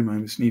upon a time I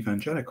was an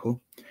evangelical,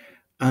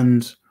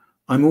 and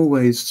I'm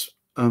always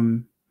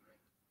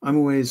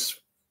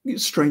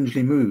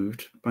strangely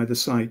moved by the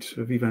sight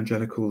of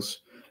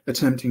evangelicals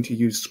attempting to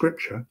use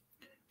scripture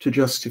to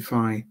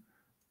justify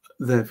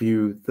their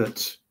view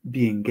that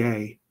being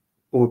gay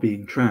or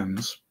being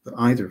trans, that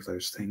either of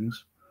those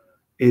things,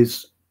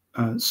 is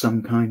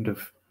some kind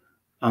of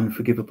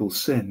unforgivable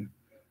sin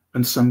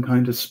and some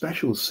kind of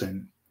special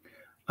sin.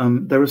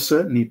 There are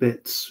certainly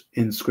bits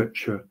in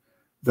scripture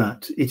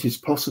that it is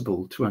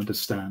possible to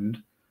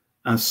understand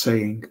as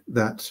saying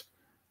that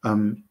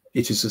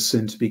it is a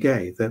sin to be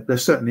gay. There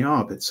certainly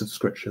are bits of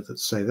scripture that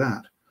say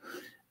that.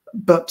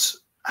 But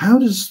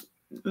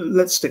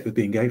let's stick with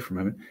being gay for a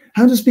moment.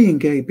 How does being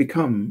gay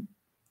become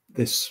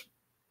this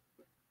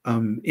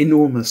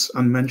enormous,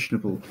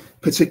 unmentionable,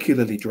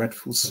 particularly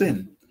dreadful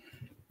sin?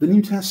 The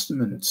New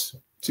Testament,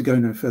 to go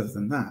no further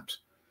than that,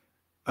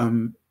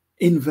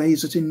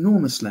 inveighs at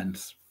enormous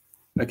length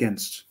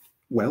against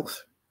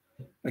wealth,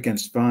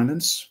 against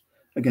violence,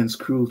 against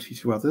cruelty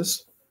to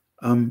others,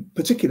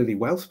 particularly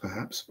wealth,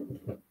 perhaps.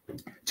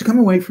 To come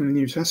away from the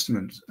New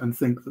Testament and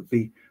think that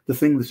the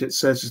thing that it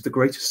says is the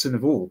greatest sin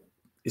of all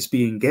is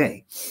being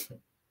gay,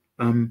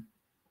 and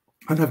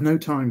have no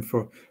time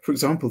for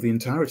example, the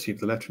entirety of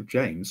the letter of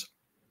James,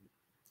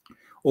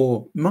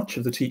 or much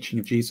of the teaching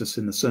of Jesus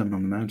in the Sermon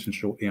on the Mount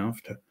shortly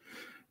after.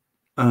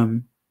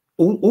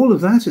 All of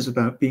that is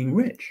about being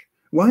rich.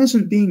 Why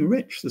isn't being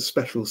rich the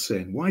special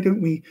sin? Why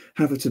don't we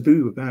have a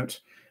taboo about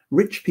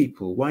rich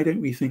people? Why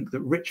don't we think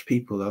that rich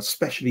people are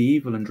specially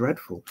evil and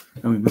dreadful,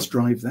 and we must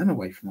drive them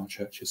away from our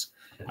churches?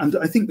 And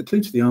I think the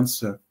clue to the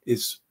answer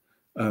is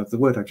the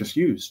word I just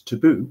used,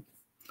 taboo.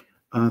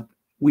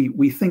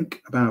 We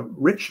think about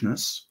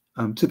richness.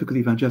 Typical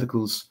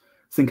evangelicals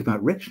think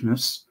about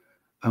richness,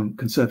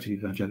 conservative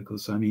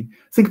evangelicals, I mean,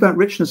 think about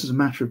richness as a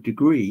matter of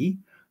degree.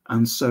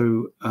 And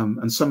so,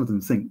 and some of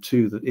them think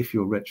too that if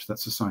you're rich,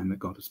 that's a sign that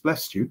God has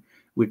blessed you,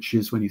 which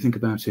is, when you think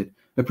about it,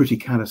 a pretty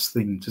callous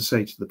thing to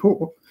say to the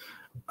poor.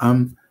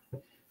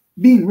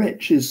 Being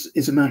rich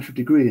is a matter of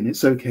degree, and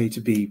it's okay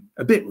to be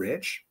a bit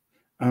rich,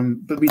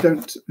 but we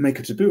don't make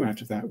a taboo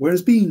out of that.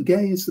 Whereas being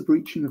gay is the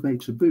breaching of a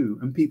taboo,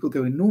 and people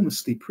go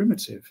enormously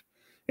primitive.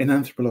 In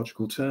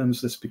anthropological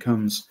terms, this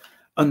becomes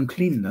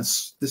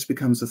uncleanness. This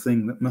becomes a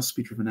thing that must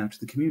be driven out of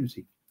the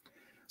community.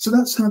 So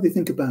that's how they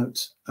think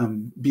about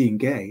being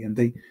gay,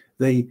 and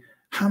they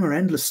hammer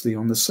endlessly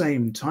on the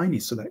same tiny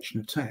selection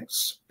of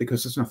texts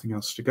because there's nothing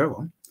else to go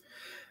on.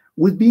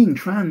 With being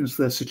trans,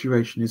 their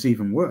situation is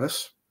even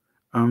worse,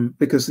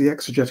 because the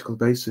exegetical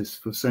basis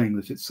for saying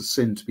that it's a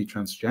sin to be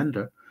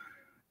transgender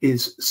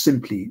is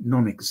simply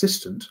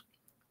non-existent.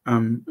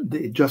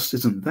 It just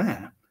isn't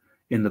there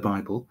in the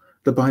Bible.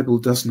 The Bible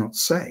does not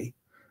say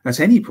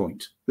at any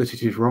point that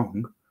it is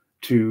wrong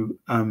to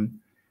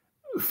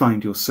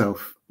find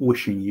yourself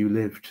wishing you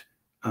lived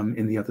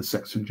in the other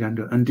sex and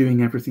gender and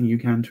doing everything you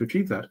can to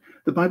achieve that.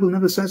 The Bible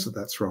never says that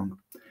that's wrong.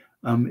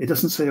 It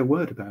doesn't say a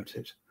word about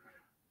it.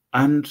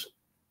 And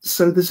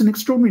so there's an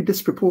extraordinary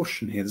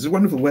disproportion here. There's a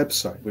wonderful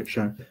website, which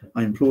I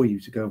implore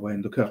you to go away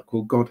and look up,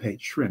 called God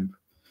Hates Shrimp,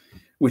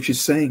 which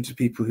is saying to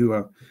people who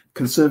are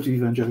conservative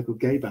evangelical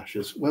gay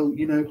bashers, well,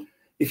 you know,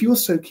 if you're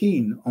so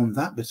keen on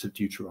that bit of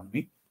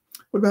Deuteronomy,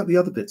 What about the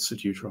other bits of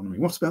Deuteronomy?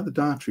 What about the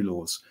dietary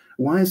laws?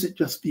 Why is it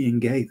just being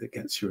gay that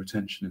gets your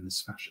attention in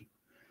this fashion?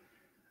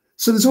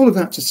 So there's all of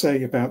that to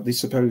say about the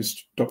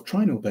supposed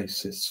doctrinal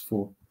basis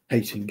for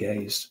hating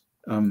gays,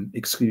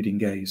 excluding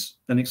gays,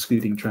 and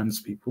excluding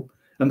trans people.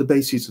 And the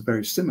bases are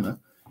very similar.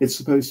 It's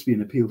supposed to be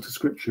an appeal to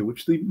scripture,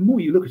 which the more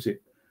you look at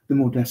it, the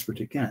more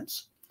desperate it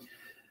gets.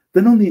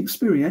 Then on the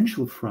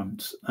experiential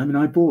front, I mean,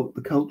 I bought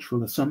the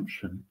cultural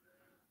assumption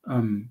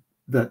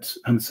that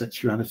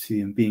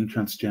homosexuality and being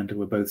transgender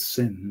were both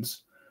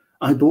sins.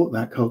 I bought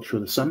that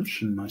cultural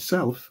assumption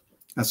myself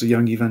as a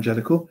young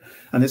evangelical,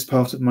 and it's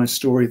part of my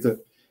story that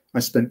I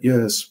spent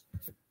years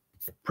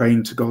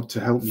praying to God to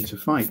help me to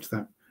fight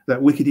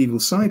that wicked evil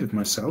side of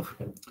myself.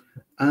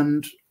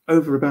 And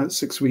over about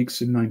 6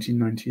 weeks in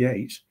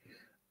 1998,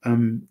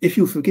 if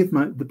you'll forgive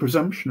the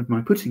presumption of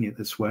my putting it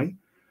this way,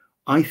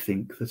 I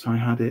think that I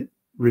had it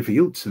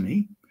revealed to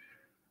me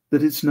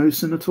that it's no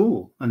sin at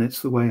all, and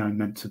it's the way I'm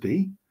meant to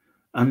be,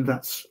 and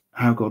that's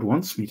how God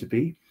wants me to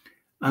be,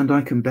 and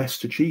I can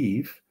best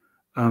achieve,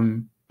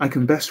 I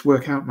can best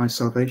work out my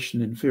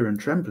salvation in fear and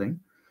trembling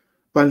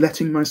by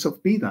letting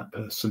myself be that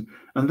person.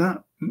 And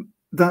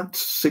that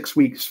 6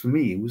 weeks for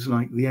me was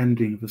like the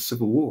ending of a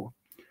civil war.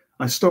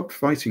 I stopped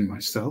fighting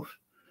myself,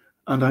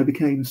 and I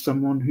became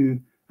someone who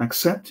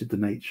accepted the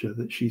nature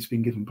that she's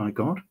been given by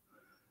God,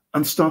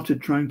 and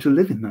started trying to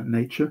live in that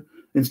nature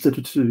instead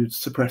of to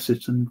suppress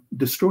it and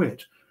destroy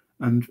it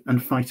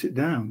and fight it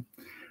down.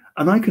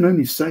 And I can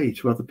only say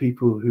to other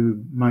people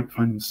who might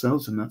find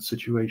themselves in that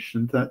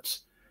situation that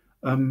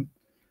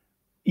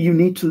you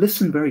need to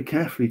listen very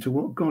carefully to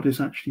what God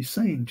is actually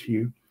saying to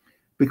you,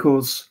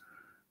 because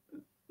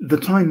the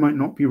time might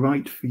not be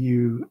right for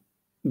you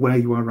where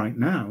you are right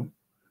now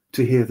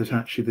to hear that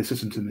actually this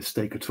isn't a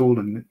mistake at all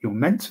and that you're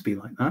meant to be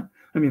like that.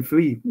 I mean, for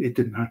me, it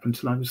didn't happen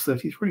until I was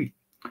 33.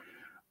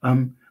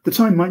 The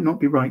time might not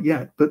be right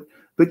yet, but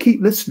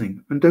keep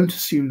listening and don't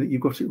assume that you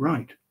got it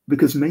right,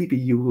 because maybe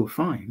you will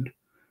find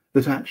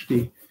that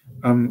actually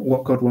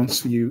what God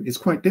wants for you is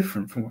quite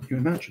different from what you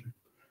imagine.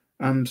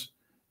 And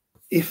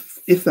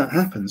if that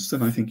happens,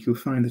 then I think you'll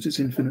find that it's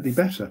infinitely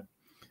better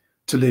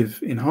to live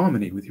in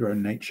harmony with your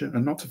own nature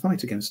and not to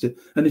fight against it.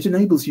 And it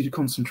enables you to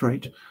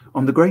concentrate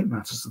on the great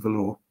matters of the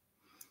law.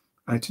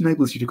 It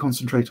enables you to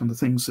concentrate on the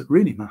things that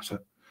really matter,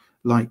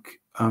 like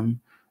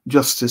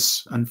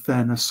justice and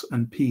fairness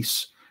and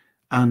peace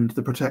and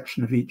the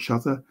protection of each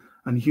other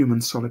and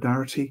human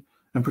solidarity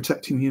and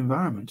protecting the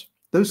environment.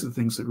 Those are the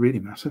things that really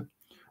matter.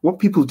 What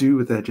people do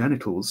with their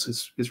genitals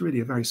is really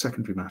a very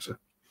secondary matter.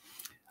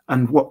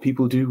 And what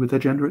people do with their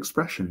gender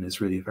expression is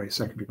really a very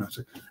secondary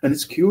matter. And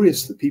it's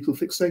curious that people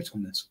fixate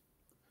on this,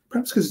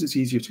 perhaps because it's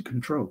easier to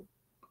control.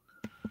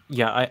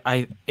 Yeah,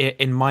 I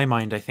in my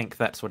mind, I think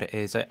that's what it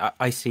is.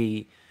 I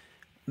see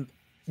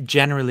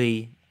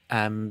generally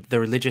the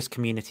religious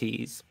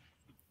communities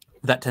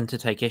that tend to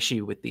take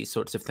issue with these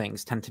sorts of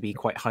things tend to be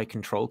quite high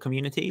control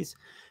communities.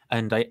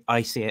 And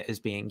I see it as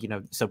being,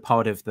 so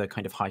part of the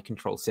kind of high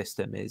control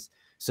system is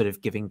sort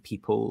of giving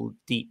people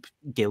deep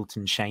guilt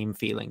and shame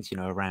feelings,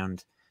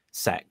 around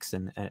sex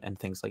and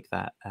things like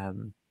that.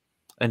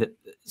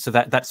 So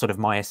that's sort of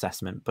my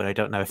assessment, but I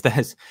don't know if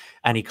there's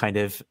any kind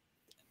of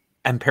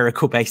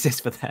empirical basis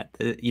for that,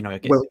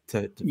 Well,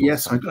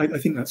 yes, I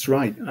think that's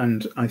right.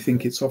 And I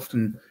think it's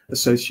often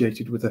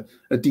associated with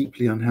a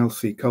deeply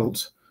unhealthy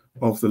cult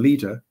of the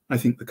leader. I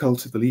think the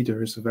cult of the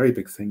leader is a very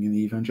big thing in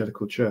the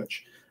evangelical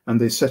church. And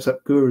they set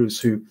up gurus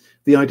who,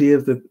 the idea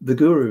of the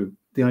guru,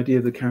 the idea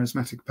of the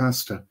charismatic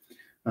pastor,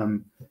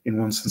 in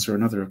one sense or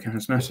another, a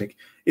charismatic,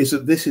 is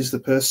that this is the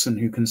person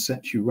who can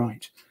set you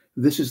right.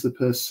 This is the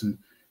person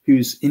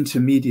whose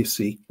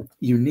intermediacy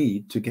you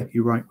need to get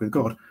you right with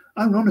God.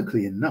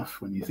 Ironically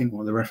enough, when you think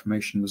what the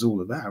Reformation was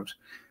all about,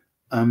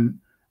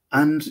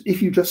 and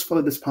if you just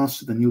follow this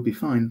pastor, then you'll be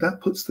fine.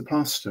 That puts the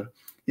pastor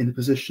in a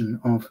position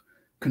of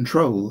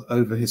control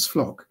over his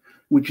flock,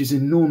 which is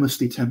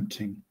enormously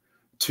tempting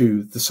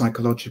to the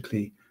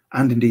psychologically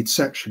and indeed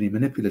sexually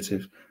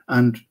manipulative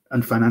and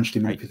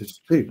financially manipulative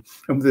too.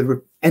 And there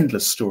are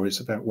endless stories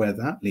about where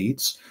that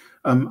leads.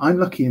 I'm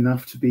lucky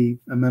enough to be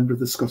a member of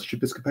the Scottish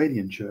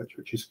Episcopalian Church,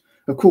 which is,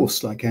 of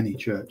course, like any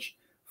church,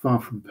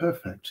 far from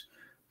perfect.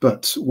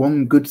 But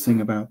one good thing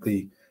about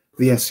the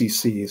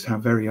SEC is how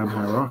very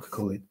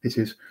unhierarchical it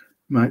is.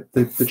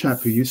 The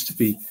chap who used to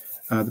be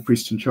the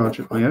priest in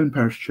charge at my own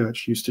parish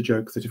church used to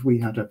joke that if we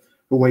had a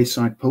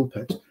wayside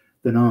pulpit,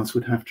 then ours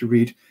would have to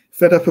read,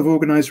 "Fed up of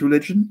organised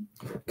religion,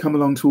 come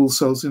along to All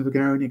Souls in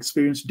Vigaria and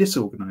experience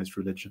disorganised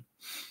religion."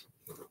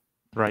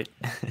 Right.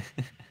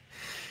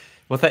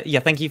 Well,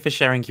 thank you for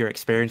sharing your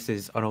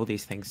experiences on all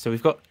these things. So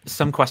we've got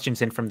some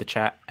questions in from the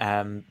chat,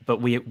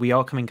 but we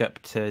are coming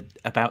up to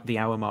about the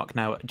hour mark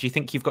now. Do you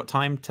think you've got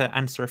time to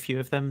answer a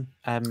few of them?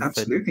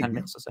 Absolutely. For 10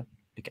 minutes or so?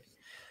 Okay.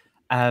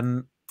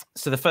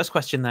 So the first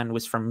question then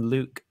was from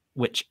Luke,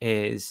 which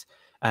is,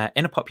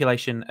 in a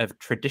population of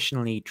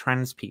traditionally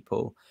trans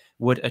people,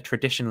 would a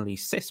traditionally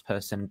cis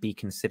person be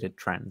considered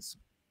trans?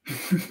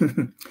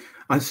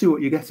 I see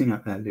what you're getting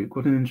at there, Luke.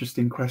 What an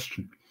interesting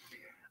question.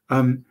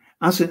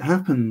 As it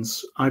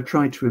happens, I've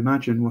tried to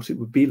imagine what it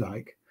would be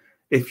like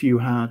if you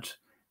had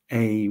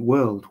a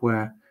world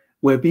where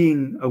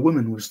being a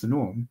woman was the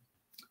norm,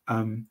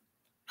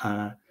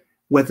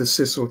 whether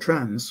cis or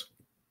trans,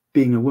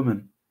 being a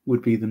woman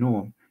would be the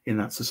norm in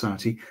that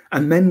society,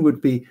 and men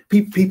would be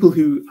people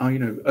who are,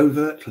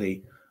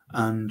 overtly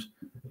and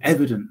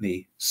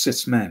evidently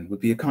cis men would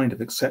be a kind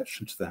of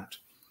exception to that.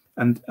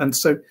 And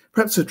so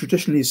perhaps a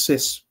traditionally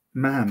cis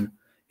man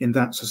in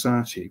that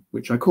society,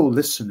 which I call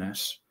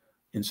deNysschen,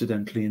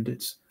 incidentally,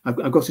 and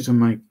I've got it on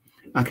my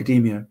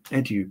Academia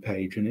Edu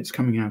page, and it's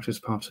coming out as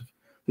part of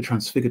the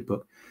Transfigured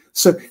book.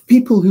 So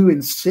people who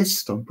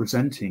insist on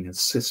presenting as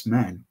cis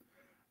men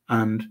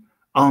and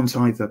aren't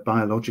either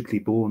biologically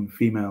born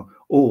female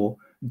or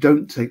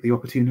don't take the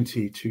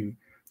opportunity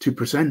to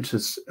present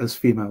as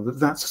female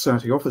that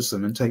society offers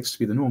them and takes to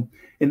be the norm.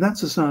 In that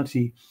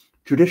society,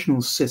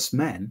 traditional cis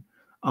men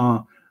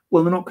are,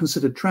 well, they're not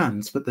considered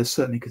trans, but they're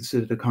certainly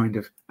considered a kind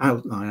of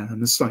outlier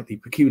and a slightly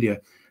peculiar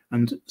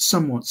and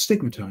somewhat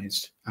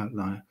stigmatized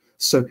outlier.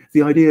 So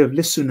the idea of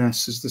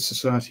deNysschen is the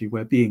society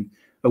where being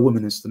a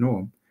woman is the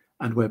norm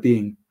and where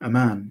being a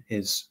man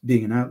is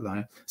being an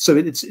outlier. So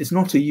it's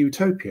not a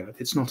utopia,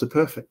 it's not a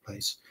perfect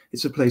place.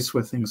 It's a place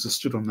where things are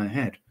stood on their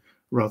head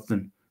rather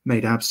than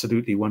made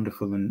absolutely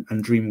wonderful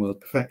and dream world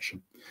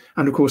perfection.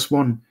 And of course,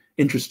 one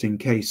interesting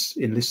case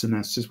in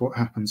deNysschen is what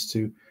happens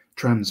to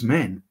trans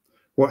men,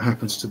 what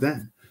happens to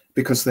them,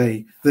 because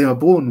they are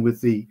born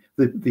with the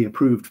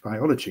approved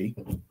biology,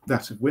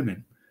 that of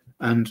women,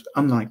 and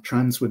unlike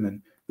trans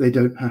women, they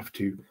don't have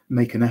to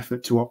make an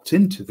effort to opt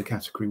into the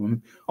category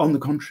woman. On the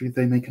contrary,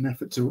 they make an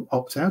effort to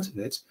opt out of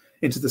it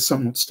into the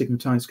somewhat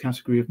stigmatized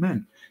category of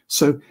men.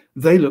 So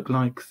they look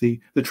like the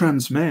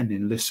trans men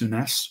in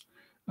deNysschen,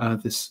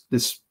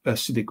 this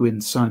Ursula Le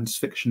Guin science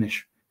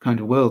fiction-ish kind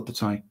of world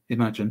that I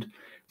imagined.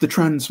 The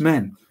trans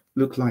men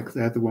look like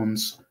they're the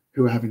ones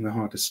who are having the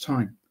hardest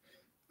time.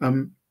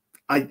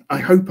 I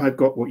hope I've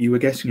got what you were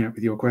getting at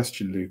with your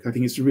question, Luke. I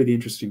think it's a really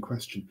interesting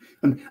question.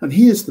 And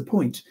here's the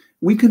point.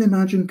 We can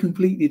imagine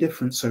completely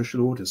different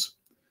social orders.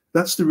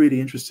 That's the really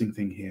interesting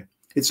thing here.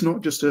 It's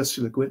not just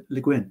Ursula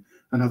Le Guin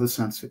and other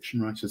science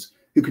fiction writers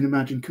who can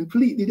imagine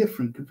completely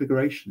different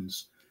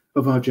configurations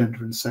of our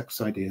gender and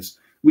sex ideas.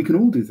 We can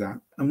all do that.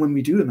 And when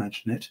we do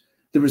imagine it,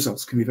 the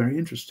results can be very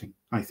interesting,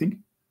 I think.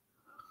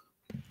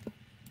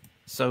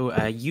 So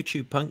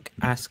YouTube Punk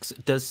asks,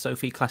 does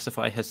Sophie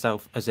classify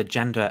herself as a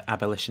gender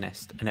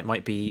abolitionist? And it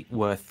might be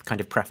worth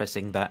kind of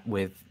prefacing that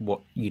with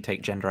what you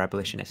take gender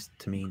abolitionist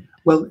to mean.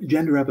 Well,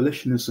 gender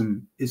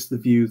abolitionism is the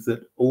view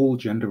that all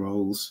gender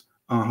roles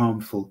are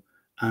harmful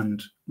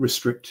and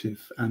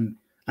restrictive and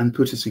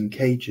put us in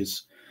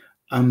cages.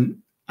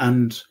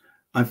 And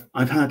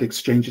I've had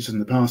exchanges in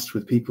the past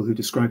with people who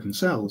describe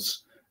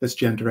themselves as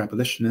gender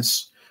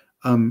abolitionists.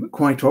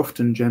 Quite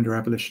often, gender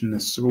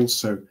abolitionists are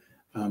also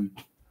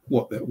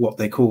what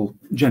they call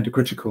gender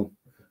critical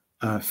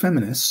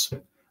feminists.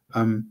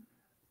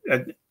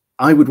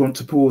 I would want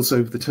to pause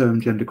over the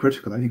term gender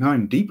critical. I think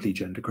I'm deeply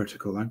gender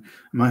critical.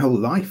 My whole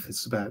life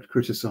is about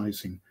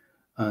criticizing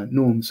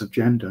norms of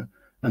gender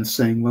and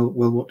saying, well,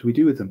 what do we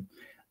do with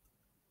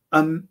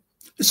them?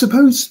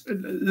 Suppose,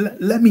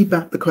 let me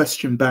back the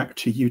question back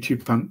to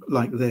YouTube Punk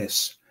like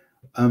this.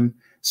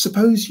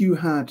 Suppose you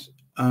had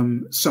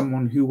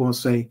someone who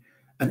was an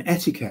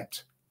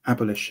etiquette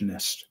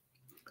abolitionist.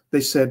 They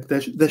said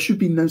there should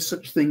be no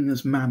such thing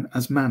as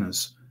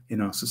manners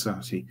in our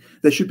society.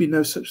 There should be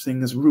no such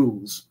thing as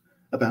rules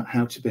about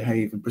how to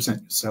behave and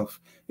present yourself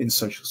in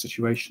social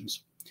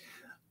situations.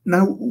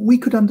 Now, we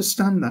could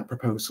understand that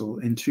proposal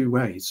in two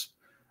ways.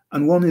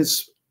 And one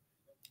is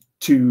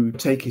to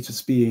take it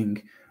as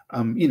being,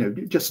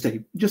 just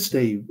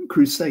a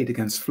crusade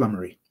against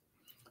flummery.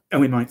 And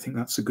we might think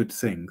that's a good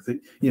thing, that,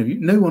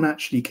 no one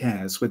actually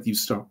cares whether you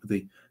start with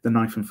the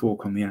knife and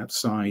fork on the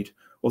outside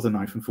or the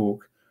knife and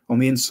fork on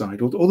the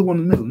inside, or the one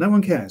in the middle. No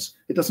one cares.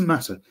 It doesn't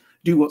matter.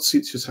 Do what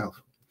suits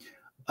yourself.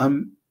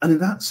 And in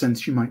that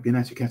sense, you might be an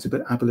etiquette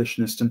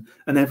abolitionist, and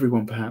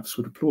everyone perhaps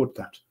would applaud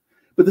that.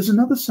 But there's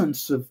another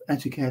sense of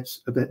etiquette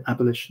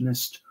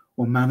abolitionist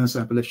or manners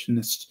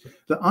abolitionist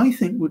that I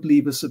think would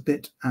leave us a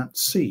bit at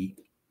sea,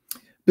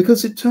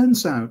 because it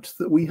turns out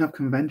that we have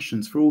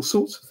conventions for all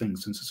sorts of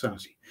things in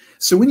society.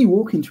 So when you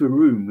walk into a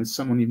room with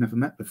someone you've never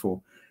met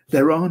before,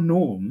 there are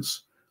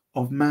norms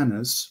of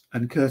manners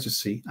and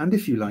courtesy, and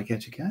if you like,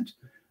 etiquette,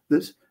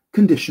 that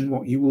condition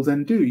what you will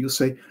then do. You'll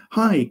say,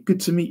 "Hi, good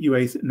to meet you,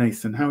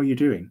 Nathan. How are you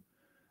doing?"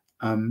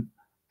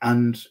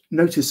 And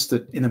notice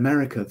that in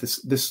America,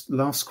 this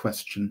last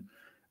question,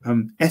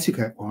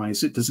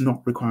 etiquette-wise, it does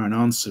not require an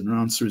answer. An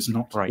answer is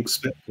not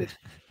expected.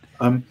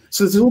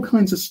 So there's all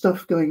kinds of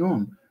stuff going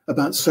on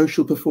about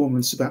social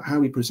performance, about how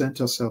we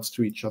present ourselves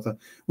to each other,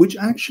 which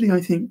actually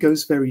I think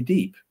goes very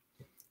deep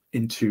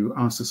into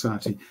our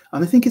society.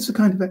 And I think it's a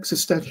kind of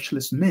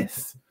existentialist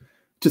myth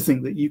to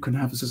think that you can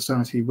have a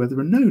society where there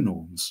are no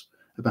norms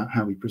about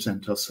how we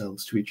present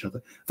ourselves to each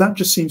other. That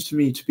just seems to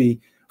me to be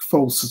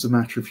false as a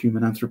matter of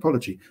human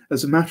anthropology.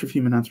 As a matter of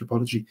human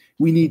anthropology,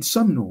 we need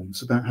some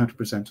norms about how to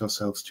present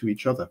ourselves to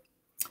each other.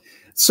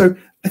 So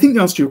I think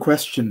the answer to your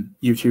question,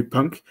 YouTube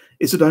punk,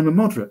 is that I'm a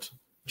moderate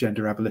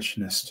gender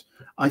abolitionist.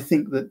 I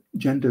think that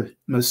gender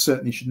most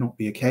certainly should not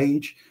be a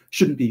cage,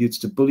 shouldn't be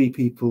used to bully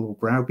people or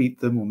browbeat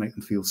them or make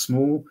them feel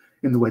small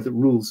in the way that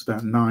rules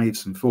about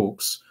knives and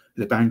forks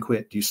at a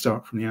banquet, do you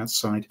start from the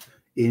outside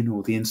in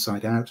or the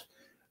inside out?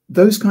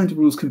 Those kinds of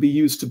rules can be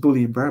used to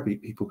bully and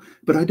browbeat people,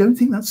 but I don't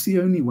think that's the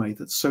only way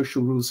that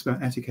social rules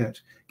about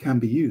etiquette can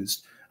be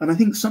used. And I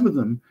think some of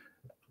them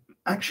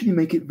actually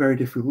make it very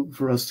difficult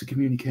for us to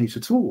communicate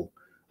at all,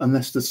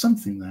 unless there's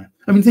something there.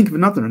 I mean, think of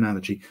another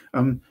analogy.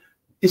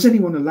 Is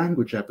anyone a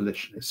language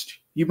abolitionist?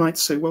 You might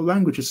say, well,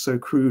 language is so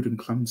crude and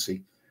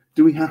clumsy.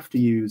 Do we have to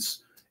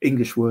use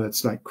English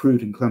words like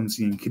crude and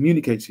clumsy in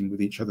communicating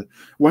with each other?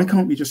 Why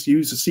can't we just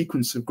use a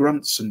sequence of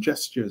grunts and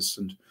gestures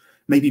and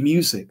maybe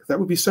music? That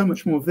would be so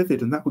much more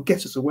vivid, and that would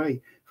get us away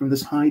from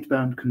this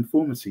hidebound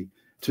conformity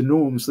to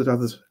norms that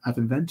others have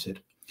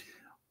invented.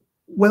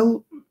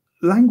 Well,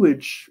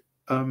 language,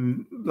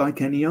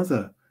 like any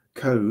other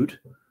code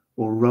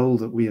or role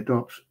that we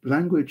adopt,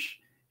 language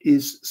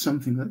is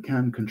something that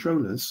can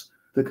control us,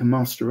 that can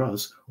master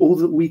us, or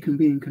that we can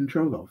be in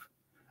control of.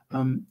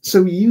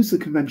 So we use the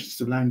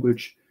conventions of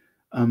language.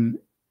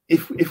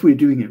 If we're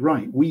doing it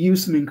right, we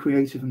use them in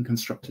creative and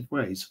constructive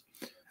ways,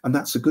 and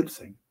that's a good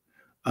thing.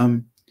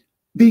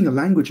 Being a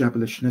language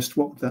abolitionist,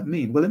 what would that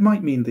mean? Well, it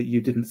might mean that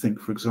you didn't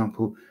think, for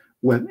example,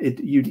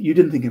 you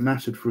didn't think it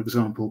mattered, for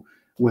example,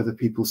 whether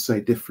people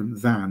say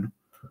different than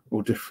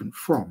or different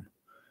from.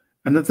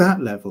 And at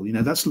that level, you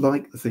know, that's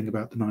like the thing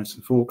about the knives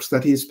and forks.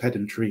 That is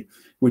pedantry,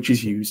 which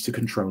is used to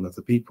control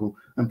other people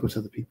and put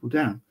other people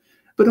down.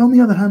 But on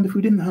the other hand, if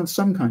we didn't have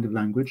some kind of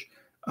language,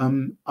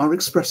 our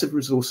expressive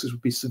resources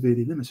would be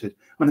severely limited.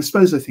 And I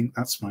think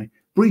that's my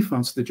brief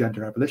answer to the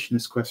gender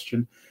abolitionist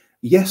question.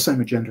 Yes,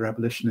 I'm a gender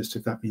abolitionist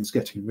if that means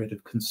getting rid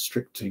of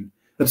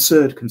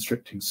absurd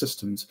constricting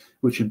systems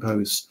which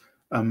impose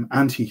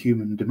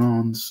anti-human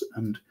demands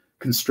and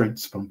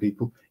constraints upon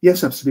people.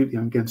 Yes, absolutely,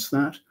 I'm against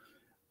that.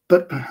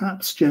 But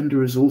perhaps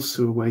gender is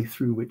also a way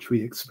through which we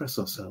express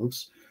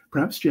ourselves.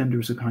 Perhaps gender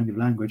is a kind of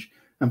language,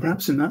 and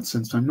perhaps in that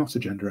sense, I'm not a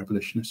gender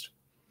abolitionist.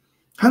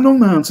 How long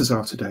my answers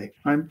are today?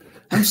 I'm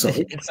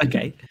sorry. It's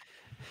okay.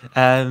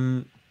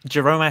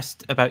 Jerome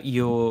asked about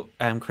your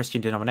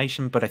Christian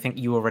denomination, but I think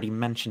you already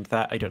mentioned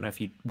that. I don't know if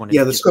you wanted to.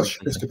 Yeah, the Scottish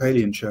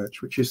Episcopalian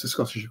Church, which is the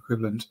Scottish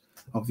equivalent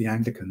of the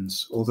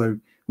Anglicans, although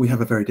we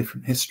have a very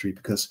different history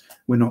because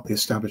we're not the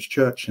established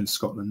church in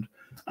Scotland.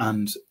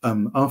 And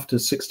after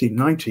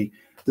 1690,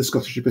 the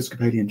Scottish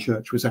Episcopalian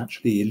Church was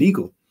actually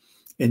illegal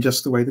in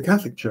just the way the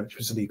Catholic Church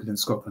was illegal in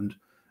Scotland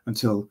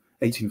until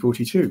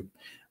 1842.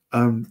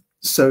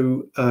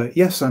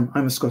 Yes, I'm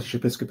a Scottish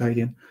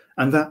Episcopalian,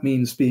 and that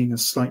means being a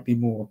slightly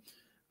more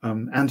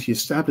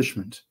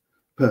anti-establishment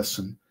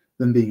person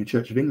than being a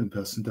Church of England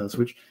person does,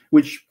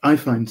 which I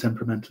find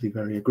temperamentally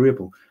very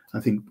agreeable. I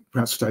think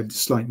perhaps what I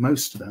dislike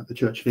most about the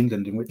Church of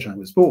England in which I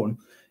was born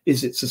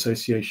is its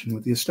association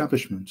with the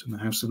establishment and the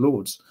House of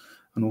Lords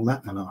and all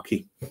that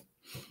malarkey.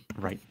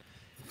 Right.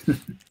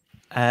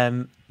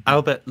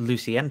 Albert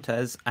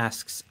Lucientes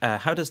asks,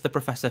 how does the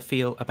professor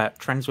feel about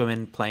trans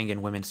women playing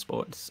in women's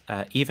sports?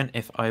 Even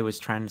if I was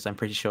trans, I'm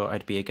pretty sure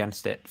I'd be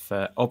against it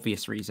for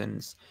obvious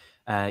reasons.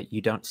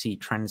 You don't see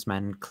trans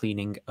men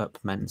cleaning up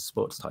men's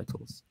sports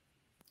titles.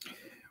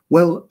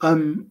 Well,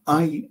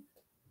 I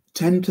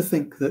tend to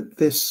think that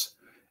this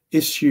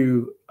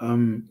issue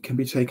can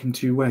be taken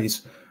two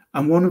ways.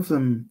 And one of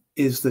them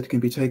is that it can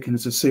be taken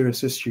as a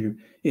serious issue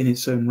in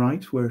its own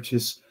right, where it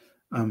is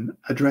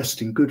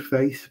addressed in good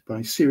faith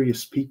by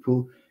serious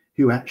people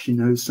who actually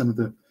know some of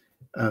the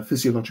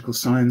physiological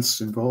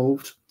science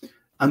involved.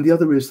 And the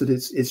other is that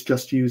it's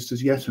just used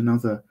as yet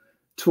another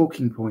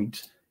talking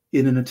point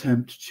in an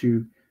attempt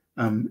to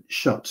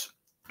shut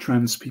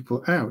trans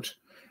people out.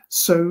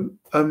 So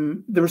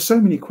there are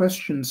so many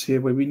questions here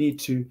where we need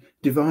to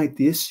divide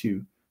the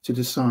issue to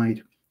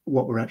decide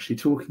what we're actually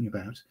talking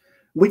about.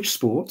 Which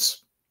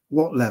sports,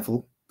 what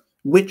level,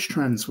 which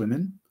trans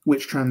women,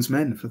 which trans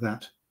men for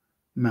that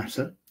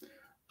matter.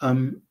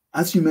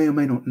 As you may or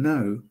may not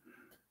know,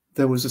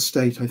 there was a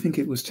state, I think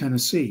it was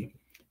Tennessee,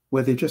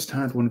 where they just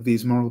had one of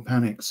these moral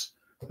panics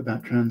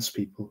about trans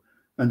people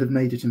and have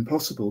made it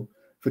impossible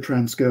for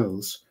trans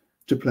girls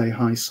to play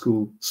high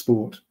school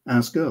sport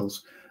as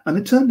girls. And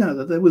it turned out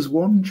that there was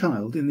one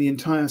child in the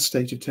entire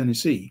state of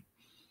Tennessee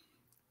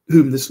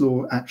whom this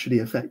law actually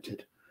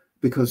affected,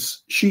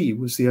 because she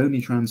was the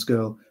only trans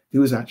girl who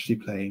was actually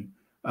playing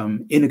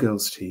in a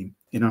girls' team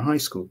in a high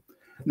school.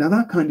 Now,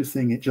 that kind of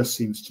thing, it just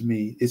seems to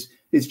me, is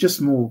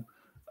just more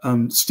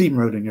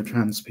steamrolling of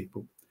trans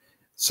people.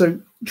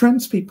 So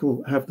trans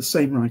people have the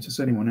same right as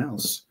anyone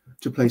else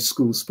to play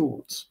school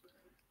sports.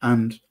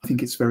 And I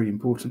think it's very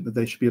important that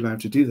they should be allowed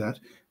to do that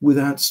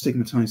without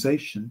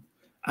stigmatization.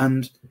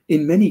 And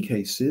in many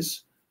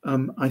cases,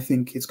 I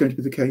think it's going to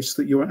be the case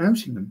that you're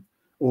outing them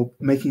or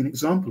making an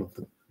example of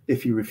them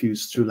if you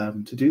refuse to allow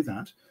them to do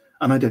that.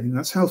 And I don't think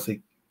that's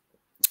healthy.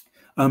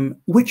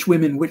 Which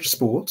women, which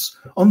sports?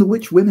 On the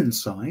which women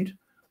side,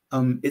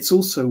 it's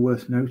also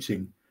worth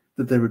noting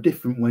that there are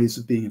different ways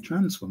of being a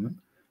trans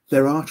woman.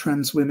 There are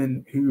trans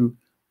women who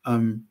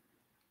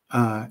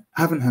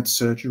haven't had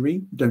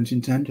surgery, don't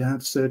intend to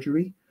have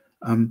surgery,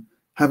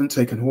 haven't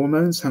taken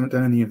hormones, haven't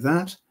done any of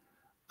that.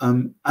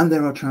 And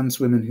there are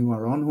trans women who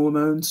are on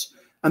hormones.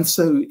 And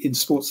so in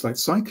sports like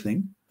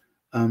cycling,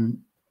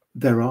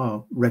 there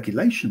are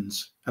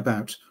regulations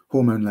about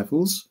hormone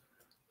levels.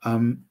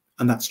 And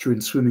that's true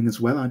in swimming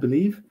as well, I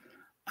believe.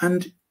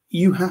 And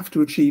you have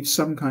to achieve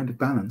some kind of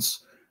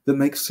balance that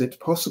makes it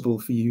possible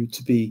for you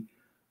to be,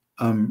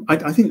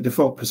 I think the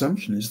default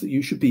presumption is that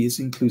you should be as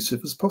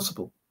inclusive as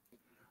possible.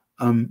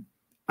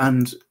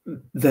 And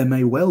there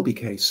may well be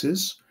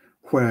cases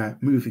where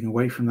moving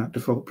away from that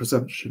default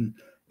presumption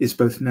is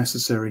both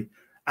necessary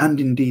and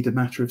indeed a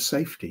matter of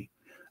safety.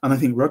 And I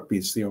think rugby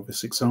is the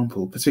obvious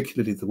example,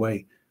 particularly the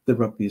way that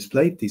rugby is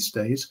played these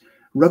days.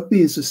 Rugby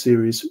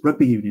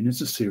union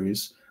is a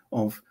series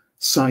of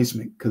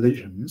seismic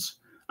collisions.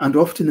 And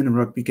often in a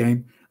rugby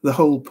game, the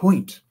whole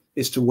point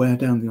is to wear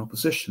down the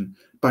opposition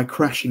by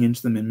crashing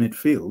into them in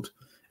midfield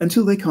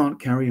until they can't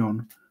carry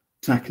on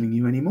tackling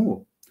you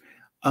anymore.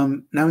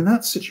 Now, in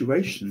that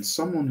situation,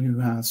 someone who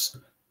has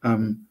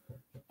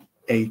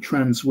a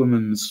trans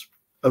woman's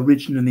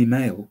originally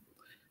male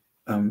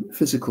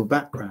physical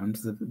background,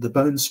 the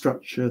bone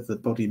structure, the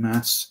body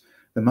mass,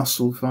 the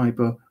muscle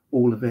fibre,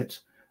 all of it,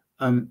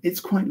 it's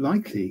quite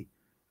likely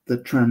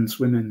that trans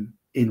women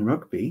in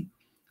rugby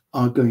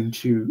are going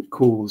to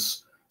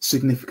cause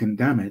significant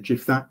damage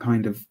if that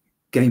kind of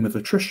game of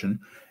attrition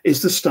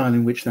is the style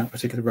in which that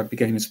particular rugby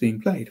game is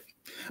being played.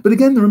 But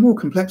again, there are more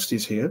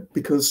complexities here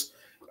because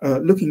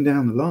looking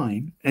down the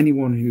line,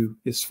 anyone who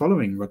is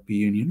following rugby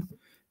union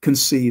can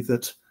see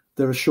that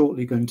there are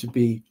shortly going to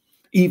be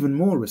even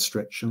more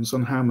restrictions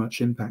on how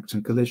much impact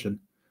and collision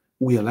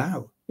we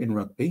allow in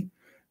rugby,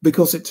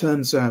 because it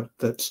turns out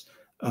that,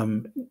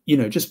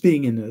 just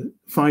being in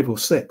 5 or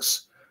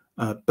 6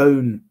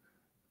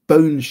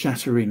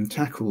 bone-shattering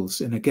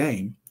tackles in a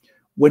game,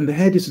 when the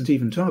head isn't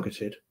even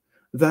targeted,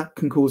 that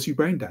can cause you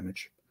brain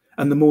damage.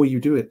 And the more you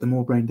do it, the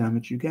more brain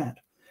damage you get.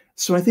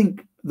 So I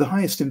think the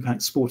highest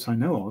impact sport I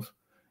know of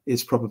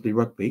is probably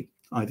rugby,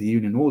 either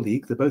union or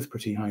league. They're both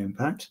pretty high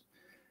impact.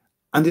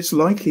 And it's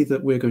likely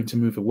that we're going to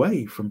move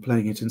away from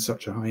playing it in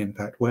such a high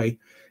impact way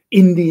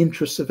in the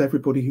interests of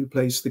everybody who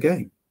plays the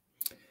game.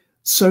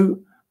 So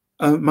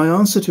my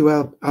answer to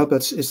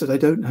Albert is that I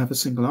don't have a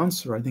single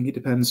answer. I think it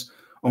depends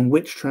on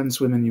which trans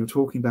women you're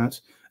talking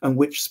about and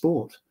which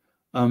sport.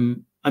 I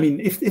mean,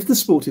 if the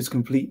sport is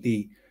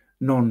completely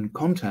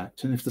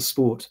non-contact and if the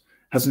sport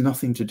has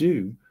nothing to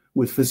do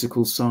with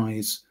physical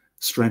size,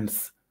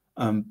 strength,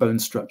 bone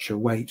structure,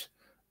 weight,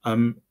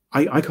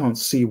 I can't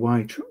see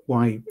why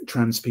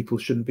trans people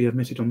shouldn't be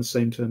admitted on the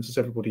same terms as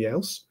everybody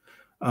else.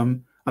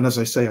 And as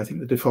I say, I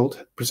think the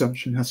default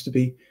presumption has to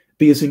be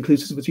as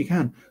inclusive as you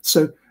can.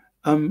 So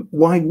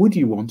why would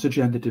you want a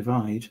gender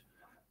divide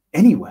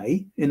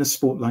anyway in a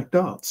sport like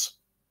darts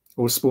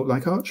or a sport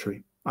like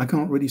archery? I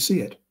can't really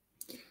see it.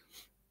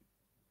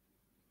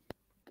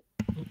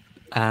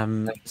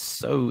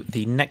 So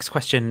the next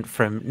question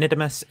from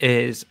Nidamus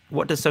is,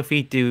 what does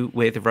Sophie do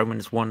with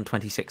Romans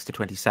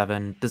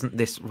 1:26-27? Doesn't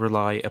this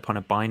rely upon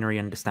a binary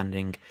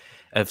understanding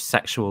of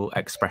sexual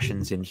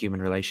expressions in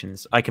human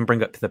relations? I can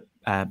bring up the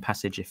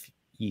passage if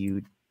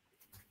you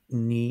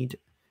need.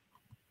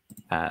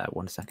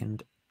 1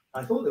 second.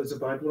 I thought there was a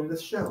Bible on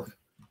this shelf.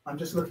 I'm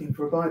just looking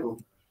for a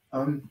Bible.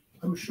 Oh,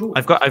 sure.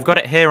 I've got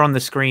it here on the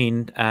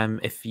screen.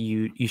 If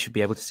you should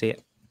be able to see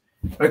it.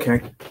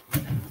 Okay.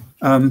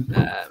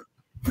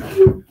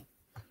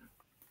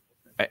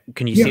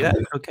 Can you see that?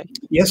 Okay.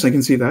 Yes, I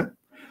can see that.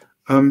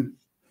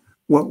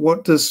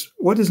 What does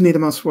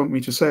Nidamus want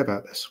me to say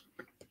about this?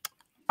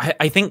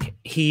 I think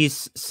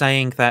he's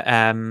saying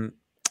that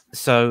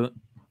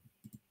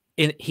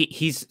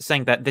he's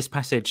saying that this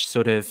passage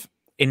sort of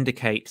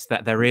indicates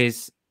that there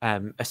is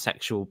a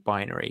sexual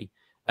binary,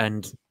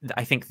 and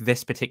I think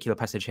this particular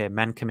passage here,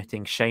 men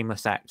committing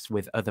shameless acts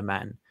with other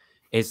men,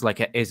 is like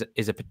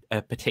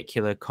a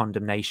particular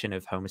condemnation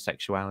of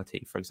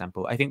homosexuality, for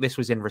example. I think this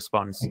was in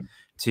response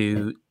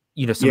to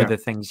some of the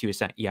things you were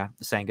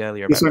saying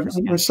earlier about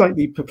Christianity. I'm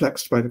slightly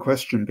perplexed by the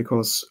question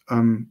because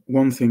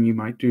one thing you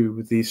might do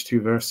with these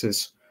two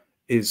verses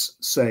is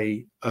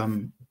say,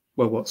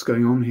 well, what's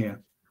going on here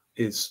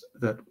is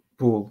that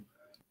Paul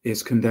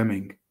is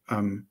condemning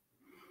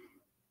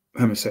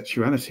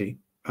homosexuality,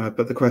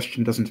 but the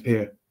question doesn't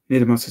appear.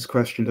 Nidamus's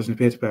question doesn't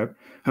appear to be about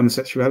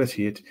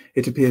homosexuality.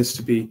 It appears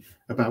to be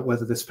about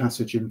whether this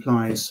passage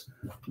implies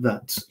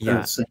that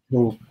St.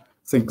 Paul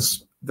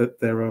thinks that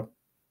there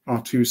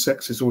are two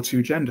sexes or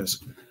two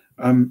genders.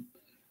 It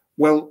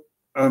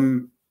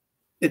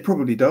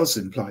probably does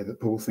imply that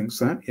Paul thinks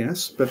that,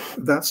 yes, but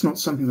that's not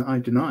something that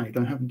I've denied.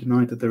 I haven't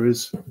denied that there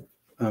is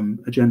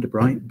a gender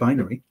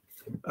binary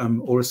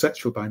or a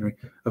sexual binary.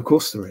 Of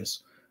course there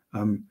is.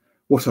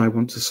 What I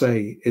want to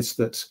say is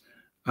that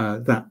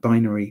that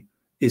binary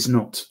is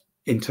not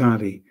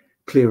entirely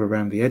clear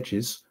around the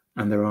edges,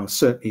 and there are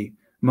certainly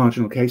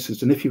marginal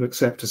cases. And if you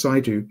accept, as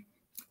I do,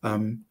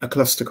 a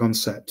cluster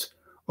concept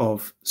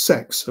of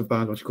sex, of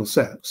biological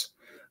sex,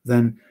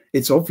 then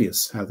it's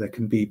obvious how there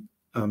can be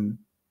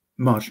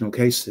marginal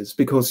cases,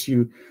 because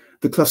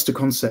the cluster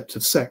concept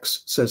of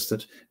sex says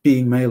that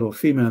being male or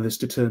female is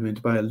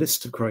determined by a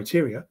list of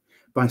criteria,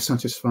 by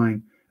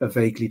satisfying a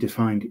vaguely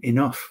defined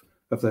enough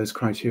of those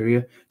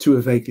criteria to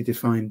a vaguely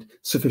defined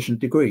sufficient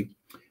degree.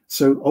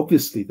 So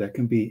obviously there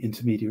can be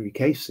intermediary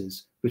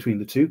cases between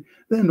the two.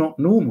 They're not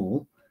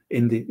normal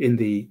in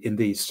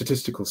the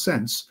statistical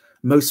sense.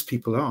 Most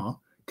people are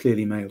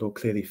clearly male or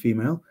clearly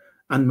female,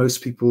 and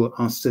most people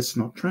are cis,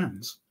 not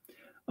trans.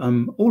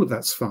 All of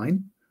that's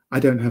fine. I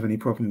don't have any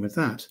problem with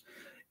that.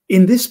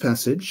 In this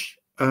passage,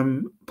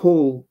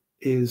 Paul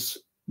is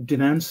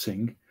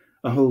denouncing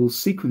a whole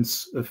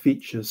sequence of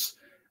features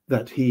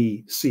that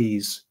he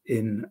sees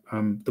in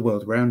the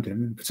world around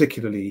him, and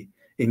particularly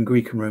in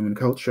Greek and Roman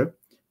culture.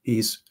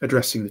 He's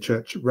addressing the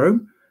church at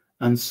Rome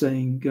and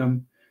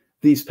saying,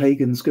 these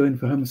pagans go in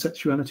for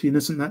homosexuality, and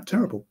isn't that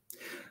terrible?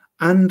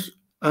 And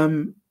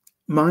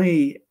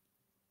my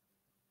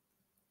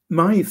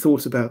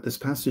thought about this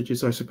passage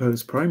is, I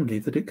suppose, primarily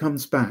that it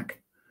comes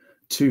back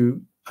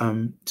to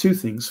two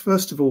things.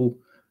 First of all,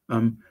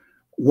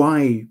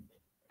 why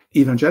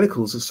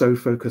evangelicals are so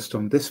focused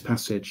on this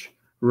passage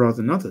rather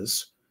than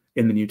others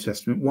in the New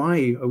Testament.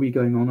 Why are we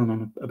going on and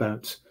on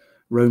about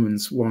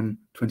Romans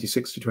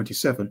 1:26 to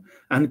 27,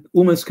 and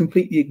almost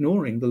completely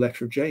ignoring the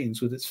letter of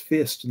James with its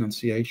fierce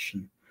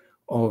denunciation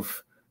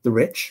of the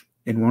rich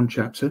in one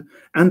chapter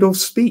and of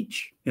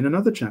speech in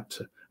another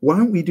chapter? Why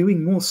aren't we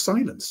doing more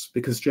silence?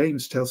 Because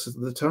James tells us that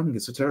the tongue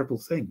is a terrible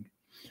thing,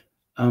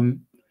 and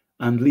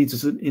leads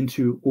us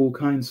into all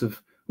kinds of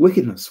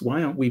wickedness.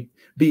 Why aren't we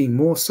being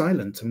more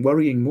silent and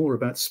worrying more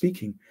about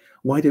speaking?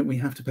 Why don't we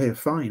have to pay a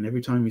fine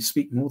every time we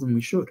speak more than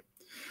we should?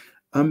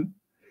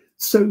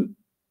 So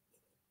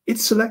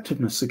it's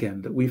selectiveness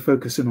again that we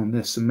focus in on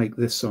this and make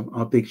this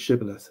our big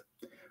shibboleth.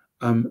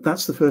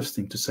 That's the first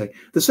thing to say.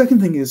 The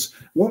second thing is,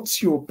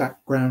 what's your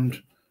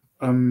background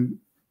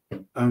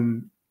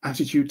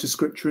attitude to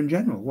Scripture in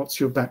general? What's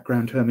your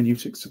background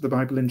hermeneutics of the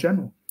Bible in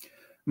general?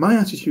 My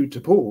attitude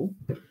to Paul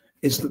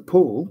is that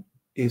Paul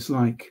is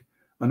like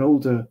an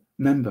older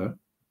member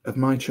of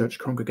my church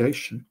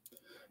congregation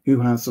who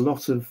has a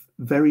lot of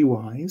very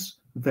wise,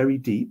 very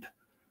deep,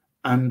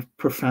 and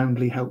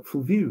profoundly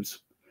helpful views.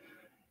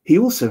 He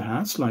also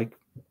has, like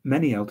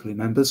many elderly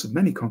members of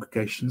many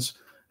congregations,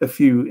 a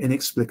few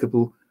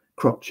inexplicable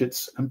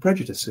crotchets and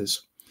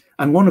prejudices.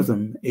 And one of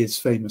them is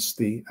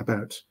famously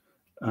about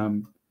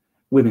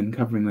women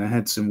covering their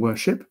heads in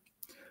worship.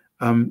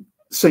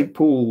 St.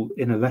 Paul,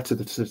 in a letter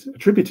that's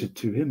attributed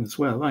to him as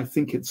well, I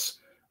think it's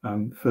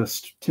 1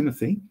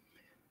 Timothy,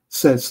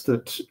 says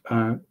that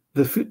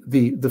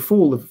the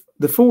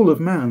fall of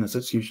man, as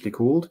it's usually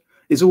called,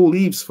 is all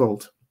Eve's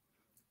fault.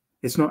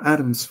 It's not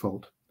Adam's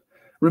fault.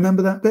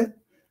 Remember that bit?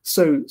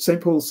 So St.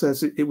 Paul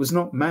says it was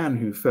not man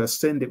who first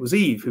sinned, it was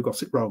Eve who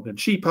got it wrong, and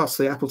she passed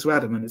the apple to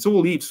Adam, and it's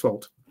all Eve's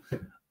fault.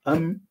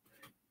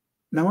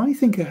 Now, I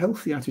think a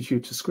healthy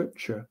attitude to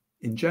Scripture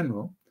in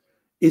general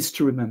is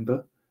to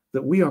remember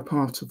that we are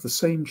part of the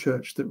same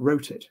church that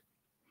wrote it.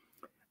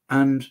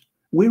 And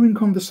we're in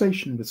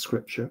conversation with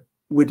Scripture.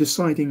 We're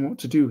deciding what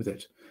to do with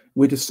it.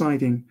 We're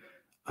deciding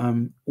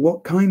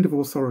what kind of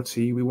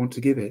authority we want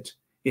to give it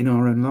in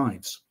our own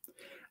lives.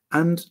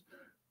 And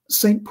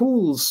St.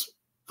 Paul's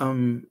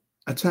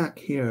attack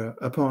here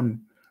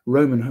upon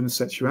Roman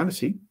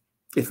homosexuality,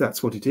 if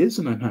that's what it is,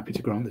 and I'm happy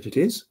to grant that it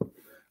is,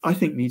 I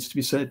think needs to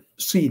be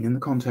seen in the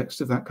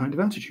context of that kind of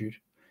attitude.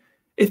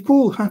 If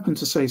Paul happened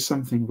to say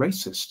something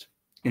racist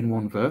in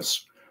one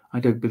verse, I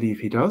don't believe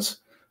he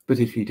does, but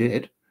if he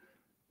did,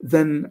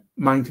 then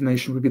my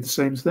inclination would be the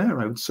same as there.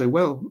 I would say,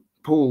 well,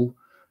 Paul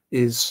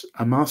is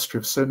a master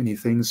of so many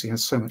things, he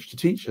has so much to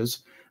teach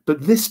us,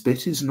 but this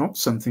bit is not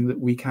something that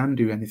we can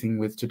do anything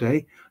with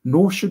today,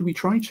 nor should we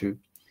try to.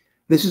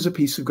 This is a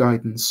piece of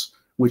guidance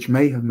which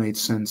may have made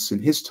sense in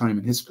his time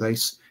and his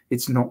place.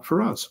 It's not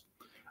for us.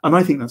 And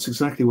I think that's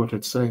exactly what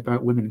I'd say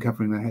about women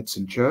covering their heads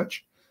in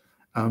church,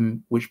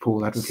 which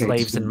Paul advocates.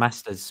 Slaves and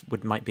masters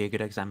might be a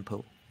good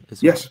example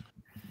as well.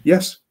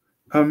 Yes.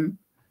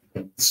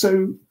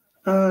 So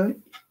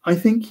I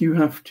think you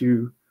have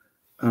to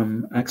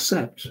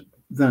accept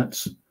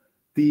that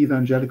the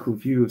evangelical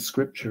view of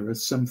Scripture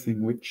as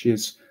something which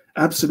is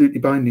absolutely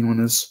binding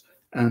on us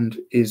and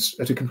is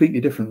at a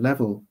completely different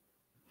level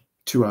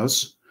to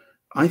us.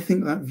 I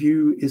think that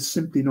view is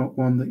simply not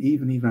one that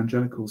even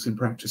evangelicals in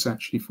practice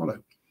actually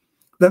follow.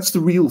 That's the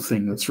real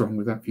thing that's wrong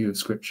with that view of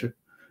Scripture.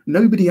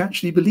 Nobody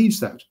actually believes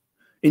that.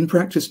 In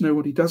practice,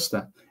 nobody does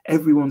that.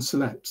 Everyone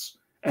selects.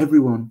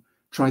 Everyone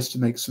tries to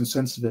make some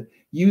sense of it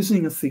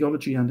using a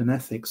theology and an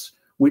ethics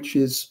which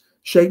is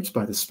shaped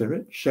by the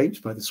Spirit,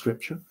 shaped by the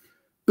Scripture,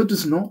 but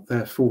does not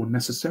therefore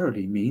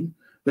necessarily mean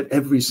that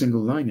every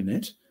single line in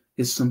it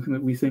is something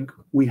that we think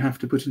we have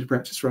to put into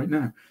practice right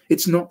now.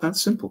 It's not that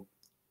simple.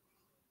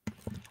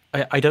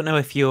 I don't know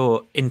if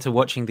you're into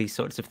watching these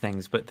sorts of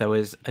things, but there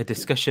was a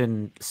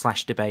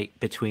discussion/debate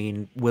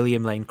between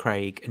William Lane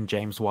Craig and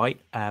James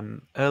White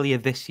earlier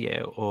this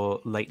year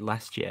or late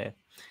last year.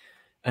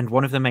 And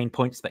one of the main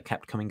points that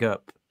kept coming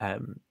up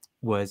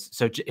was,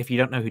 so if you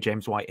don't know who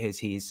James White is,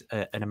 he's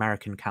an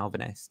American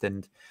Calvinist,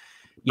 and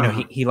you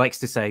know, he likes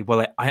to say,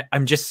 well,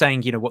 I'm just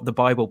saying, you know, what the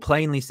Bible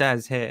plainly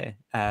says here.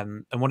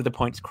 And one of the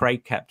points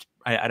Craig kept,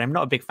 and I'm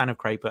not a big fan of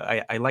Craig, but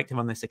I liked him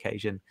on this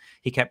occasion.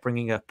 He kept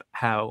bringing up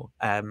how,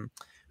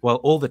 well,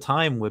 all the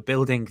time we're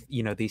building,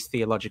 you know, these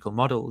theological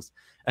models.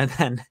 And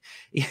then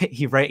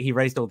he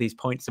raised all these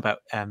points about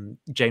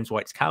James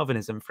White's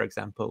Calvinism, for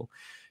example,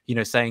 you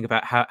know, saying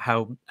about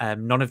how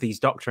none of these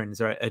doctrines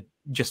are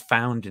just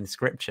found in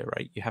Scripture,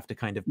 right? You have to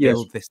kind of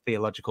build this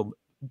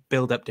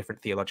build up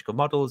different theological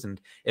models and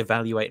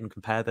evaluate and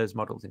compare those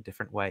models in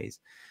different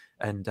ways.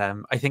 And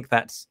I think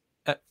that's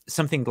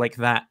something like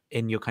that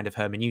in your kind of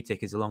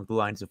hermeneutic is along the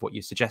lines of what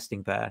you're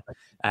suggesting there.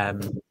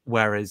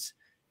 Whereas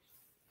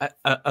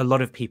a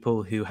lot of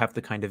people who have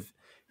the kind of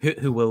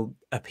who will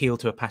appeal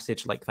to a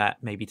passage like that,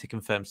 maybe to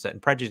confirm certain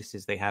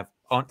prejudices they have,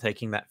 aren't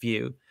taking that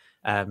view.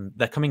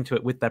 They're coming to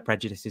it with their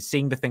prejudices,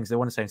 seeing the things they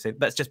want to say and say,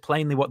 that's just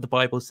plainly what the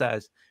Bible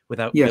says,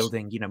 without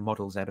building, you know,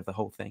 models out of the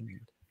whole thing.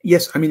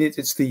 Yes, I mean,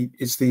 it's the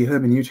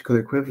hermeneutical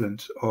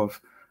equivalent of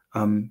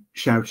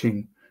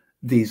shouting,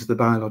 these are the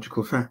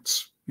biological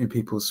facts in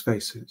people's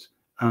faces.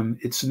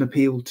 It's an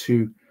appeal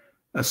to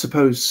a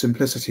supposed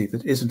simplicity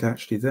that isn't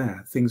actually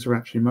there. Things are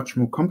actually much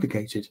more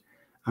complicated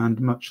and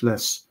much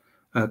less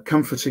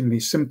comfortingly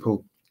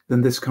simple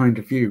than this kind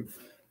of view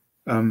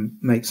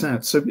makes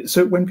out.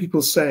 So when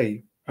people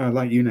say,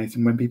 like you,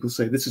 Nathan, when people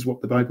say this is what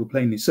the Bible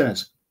plainly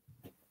says,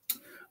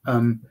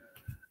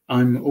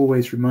 I'm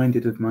always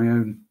reminded of my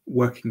own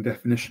working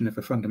definition of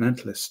a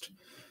fundamentalist.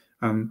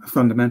 A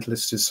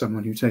fundamentalist is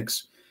someone who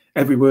takes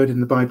every word in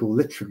the Bible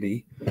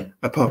literally,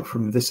 apart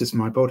from "this is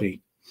my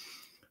body,"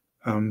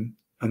 and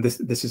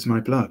this is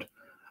my blood.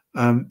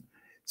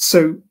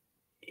 So,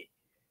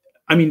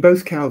 I mean,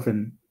 both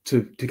Calvin,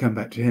 to come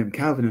back to him,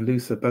 Calvin and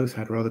Luther both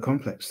had rather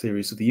complex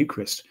theories of the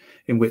Eucharist,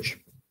 in which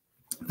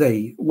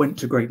they went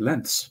to great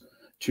lengths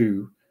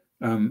to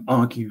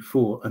argue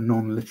for a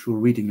non-literal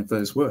reading of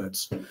those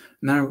words.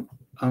 Now,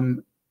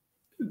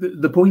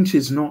 the point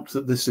is not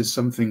that this is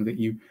something that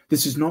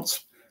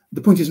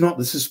the point is not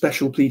this is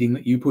special pleading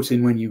that you put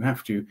in when you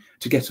have to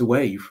get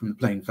away from the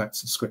plain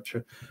facts of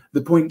Scripture.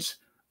 The point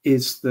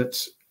is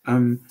that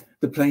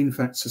the plain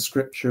facts of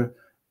Scripture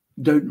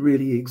don't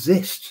really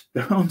exist.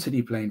 There aren't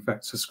any plain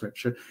facts of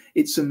Scripture.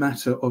 It's a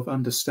matter of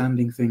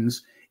understanding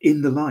things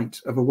in the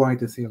light of a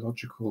wider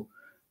theological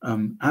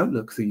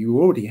outlook that you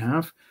already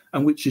have,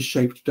 and which is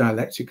shaped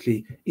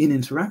dialectically in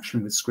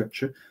interaction with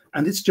Scripture.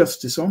 And it's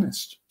just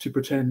dishonest to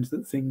pretend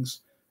that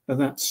things are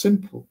that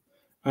simple.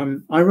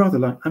 I rather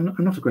like, I'm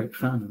not a great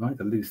fan of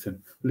either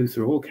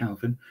Luther or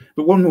Calvin,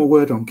 but one more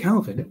word on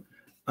Calvin.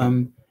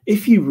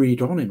 If you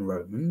read on in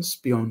Romans,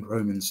 beyond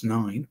Romans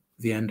 9,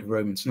 the end of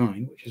Romans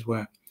 9, which is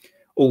where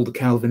all the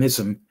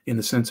Calvinism in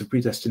the sense of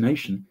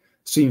predestination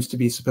seems to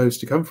be supposed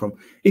to come from,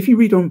 if you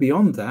read on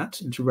beyond that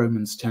into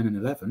Romans 10 and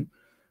 11,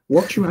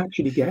 what you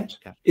actually get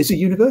is a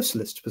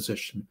universalist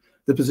position.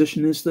 The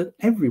position is that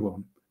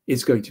everyone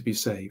is going to be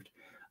saved.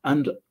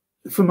 And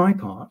for my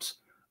part,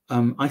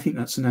 I think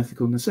that's an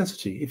ethical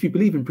necessity. If you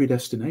believe in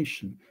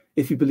predestination,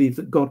 if you believe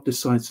that God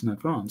decides in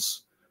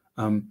advance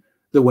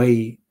the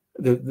way,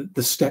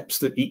 the steps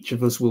that each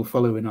of us will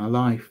follow in our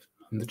life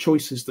and the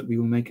choices that we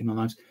will make in our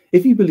lives,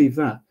 if you believe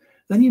that,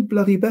 then you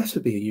bloody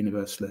better be a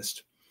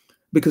universalist.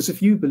 Because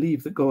if you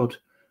believe that God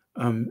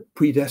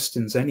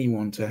predestines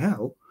anyone to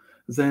hell,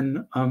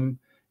 then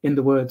in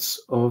the words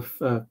of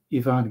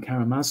Ivan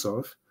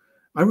Karamazov,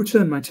 I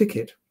return my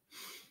ticket.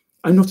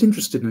 I'm not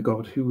interested in a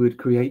God who would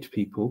create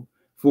people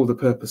for the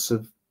purpose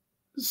of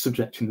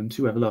subjecting them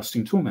to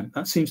everlasting torment.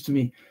 That seems to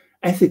me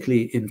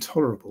ethically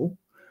intolerable.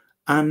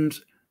 And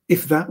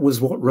if that was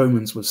what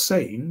Romans was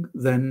saying,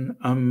 then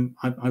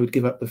I would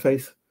give up the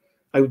faith.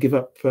 I would give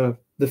up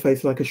the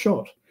faith like a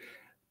shot.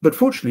 But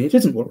fortunately, it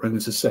isn't what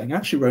Romans is saying.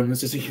 Actually,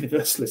 Romans is a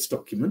universalist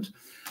document,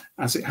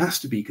 as it has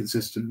to be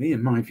consistently,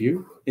 in my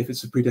view, if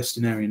it's a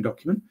predestinarian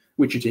document,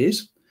 which it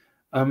is.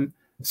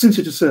 Since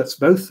it asserts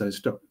both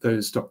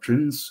those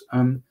doctrines,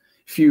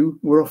 few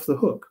were off the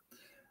hook.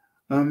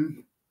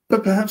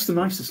 But perhaps the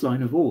nicest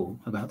line of all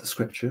about the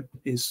Scripture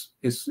is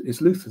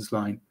Luther's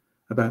line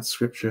about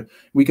Scripture.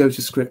 We go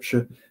to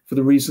Scripture for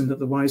the reason that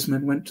the wise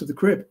men went to the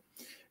crib,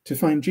 to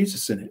find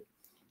Jesus in it.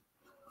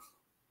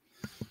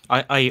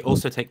 I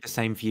also take the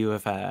same view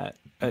of the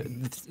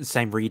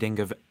same reading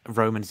of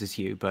Romans as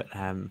you, but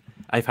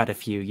I've had a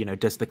few, you know,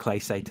 does the clay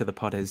say to the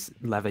potters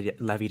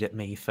levied at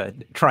me for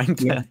trying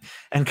to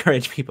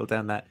encourage people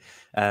down that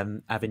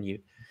avenue.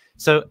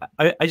 So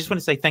I just want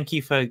to say thank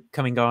you for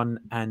coming on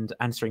and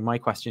answering my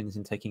questions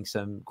and taking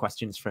some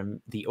questions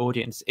from the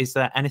audience. Is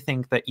there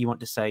anything that you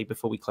want to say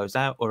before we close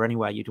out, or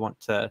anywhere you'd want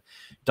to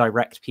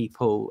direct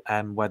people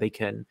where they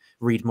can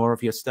read more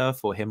of your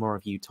stuff or hear more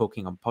of you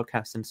talking on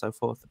podcasts and so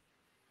forth?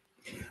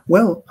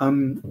 Well,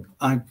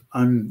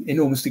 I'm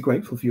enormously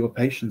grateful for your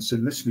patience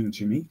in listening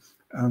to me.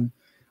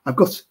 I've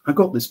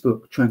got this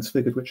book,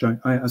 Transfigured, which I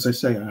as I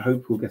say, I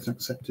hope will get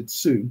accepted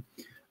soon.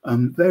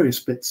 Various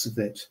bits of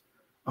it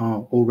are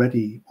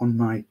already on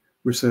my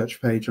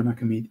research page on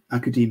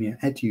Academia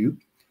Edu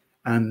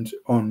and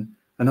on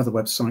another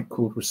website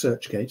called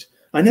ResearchGate.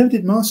 I never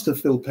did master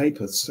filled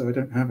papers, so I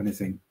don't have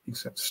anything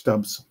except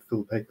stubs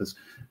filled papers.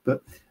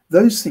 But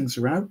those things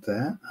are out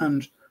there,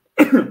 and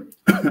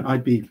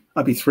I'd be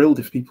thrilled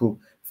if people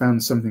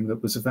found something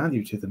that was of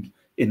value to them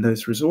in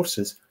those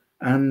resources.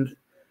 And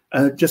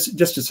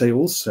just to say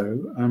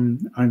also,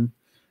 I'm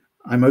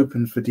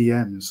open for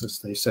DMs, as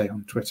they say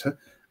on Twitter.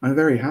 I'm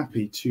very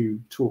happy to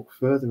talk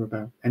further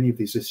about any of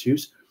these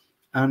issues.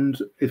 And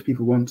if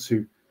people want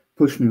to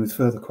push me with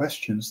further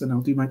questions, then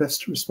I'll do my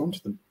best to respond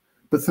to them.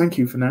 But thank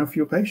you for now for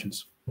your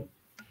patience.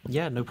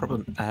 Yeah, no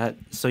problem.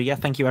 So yeah,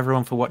 thank you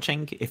everyone for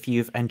watching. If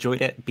you've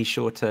enjoyed it, be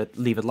sure to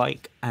leave a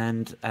like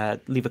and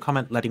leave a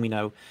comment letting me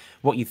know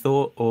what you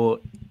thought, or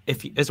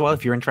if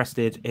you're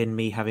interested in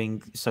me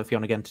having Sophie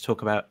on again to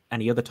talk about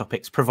any other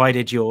topics,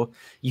 provided you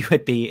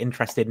would be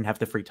interested and have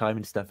the free time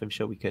and stuff. I'm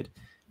sure we could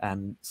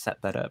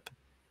set that up.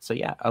 So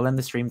yeah, I'll end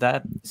the stream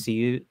there. See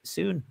you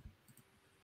soon.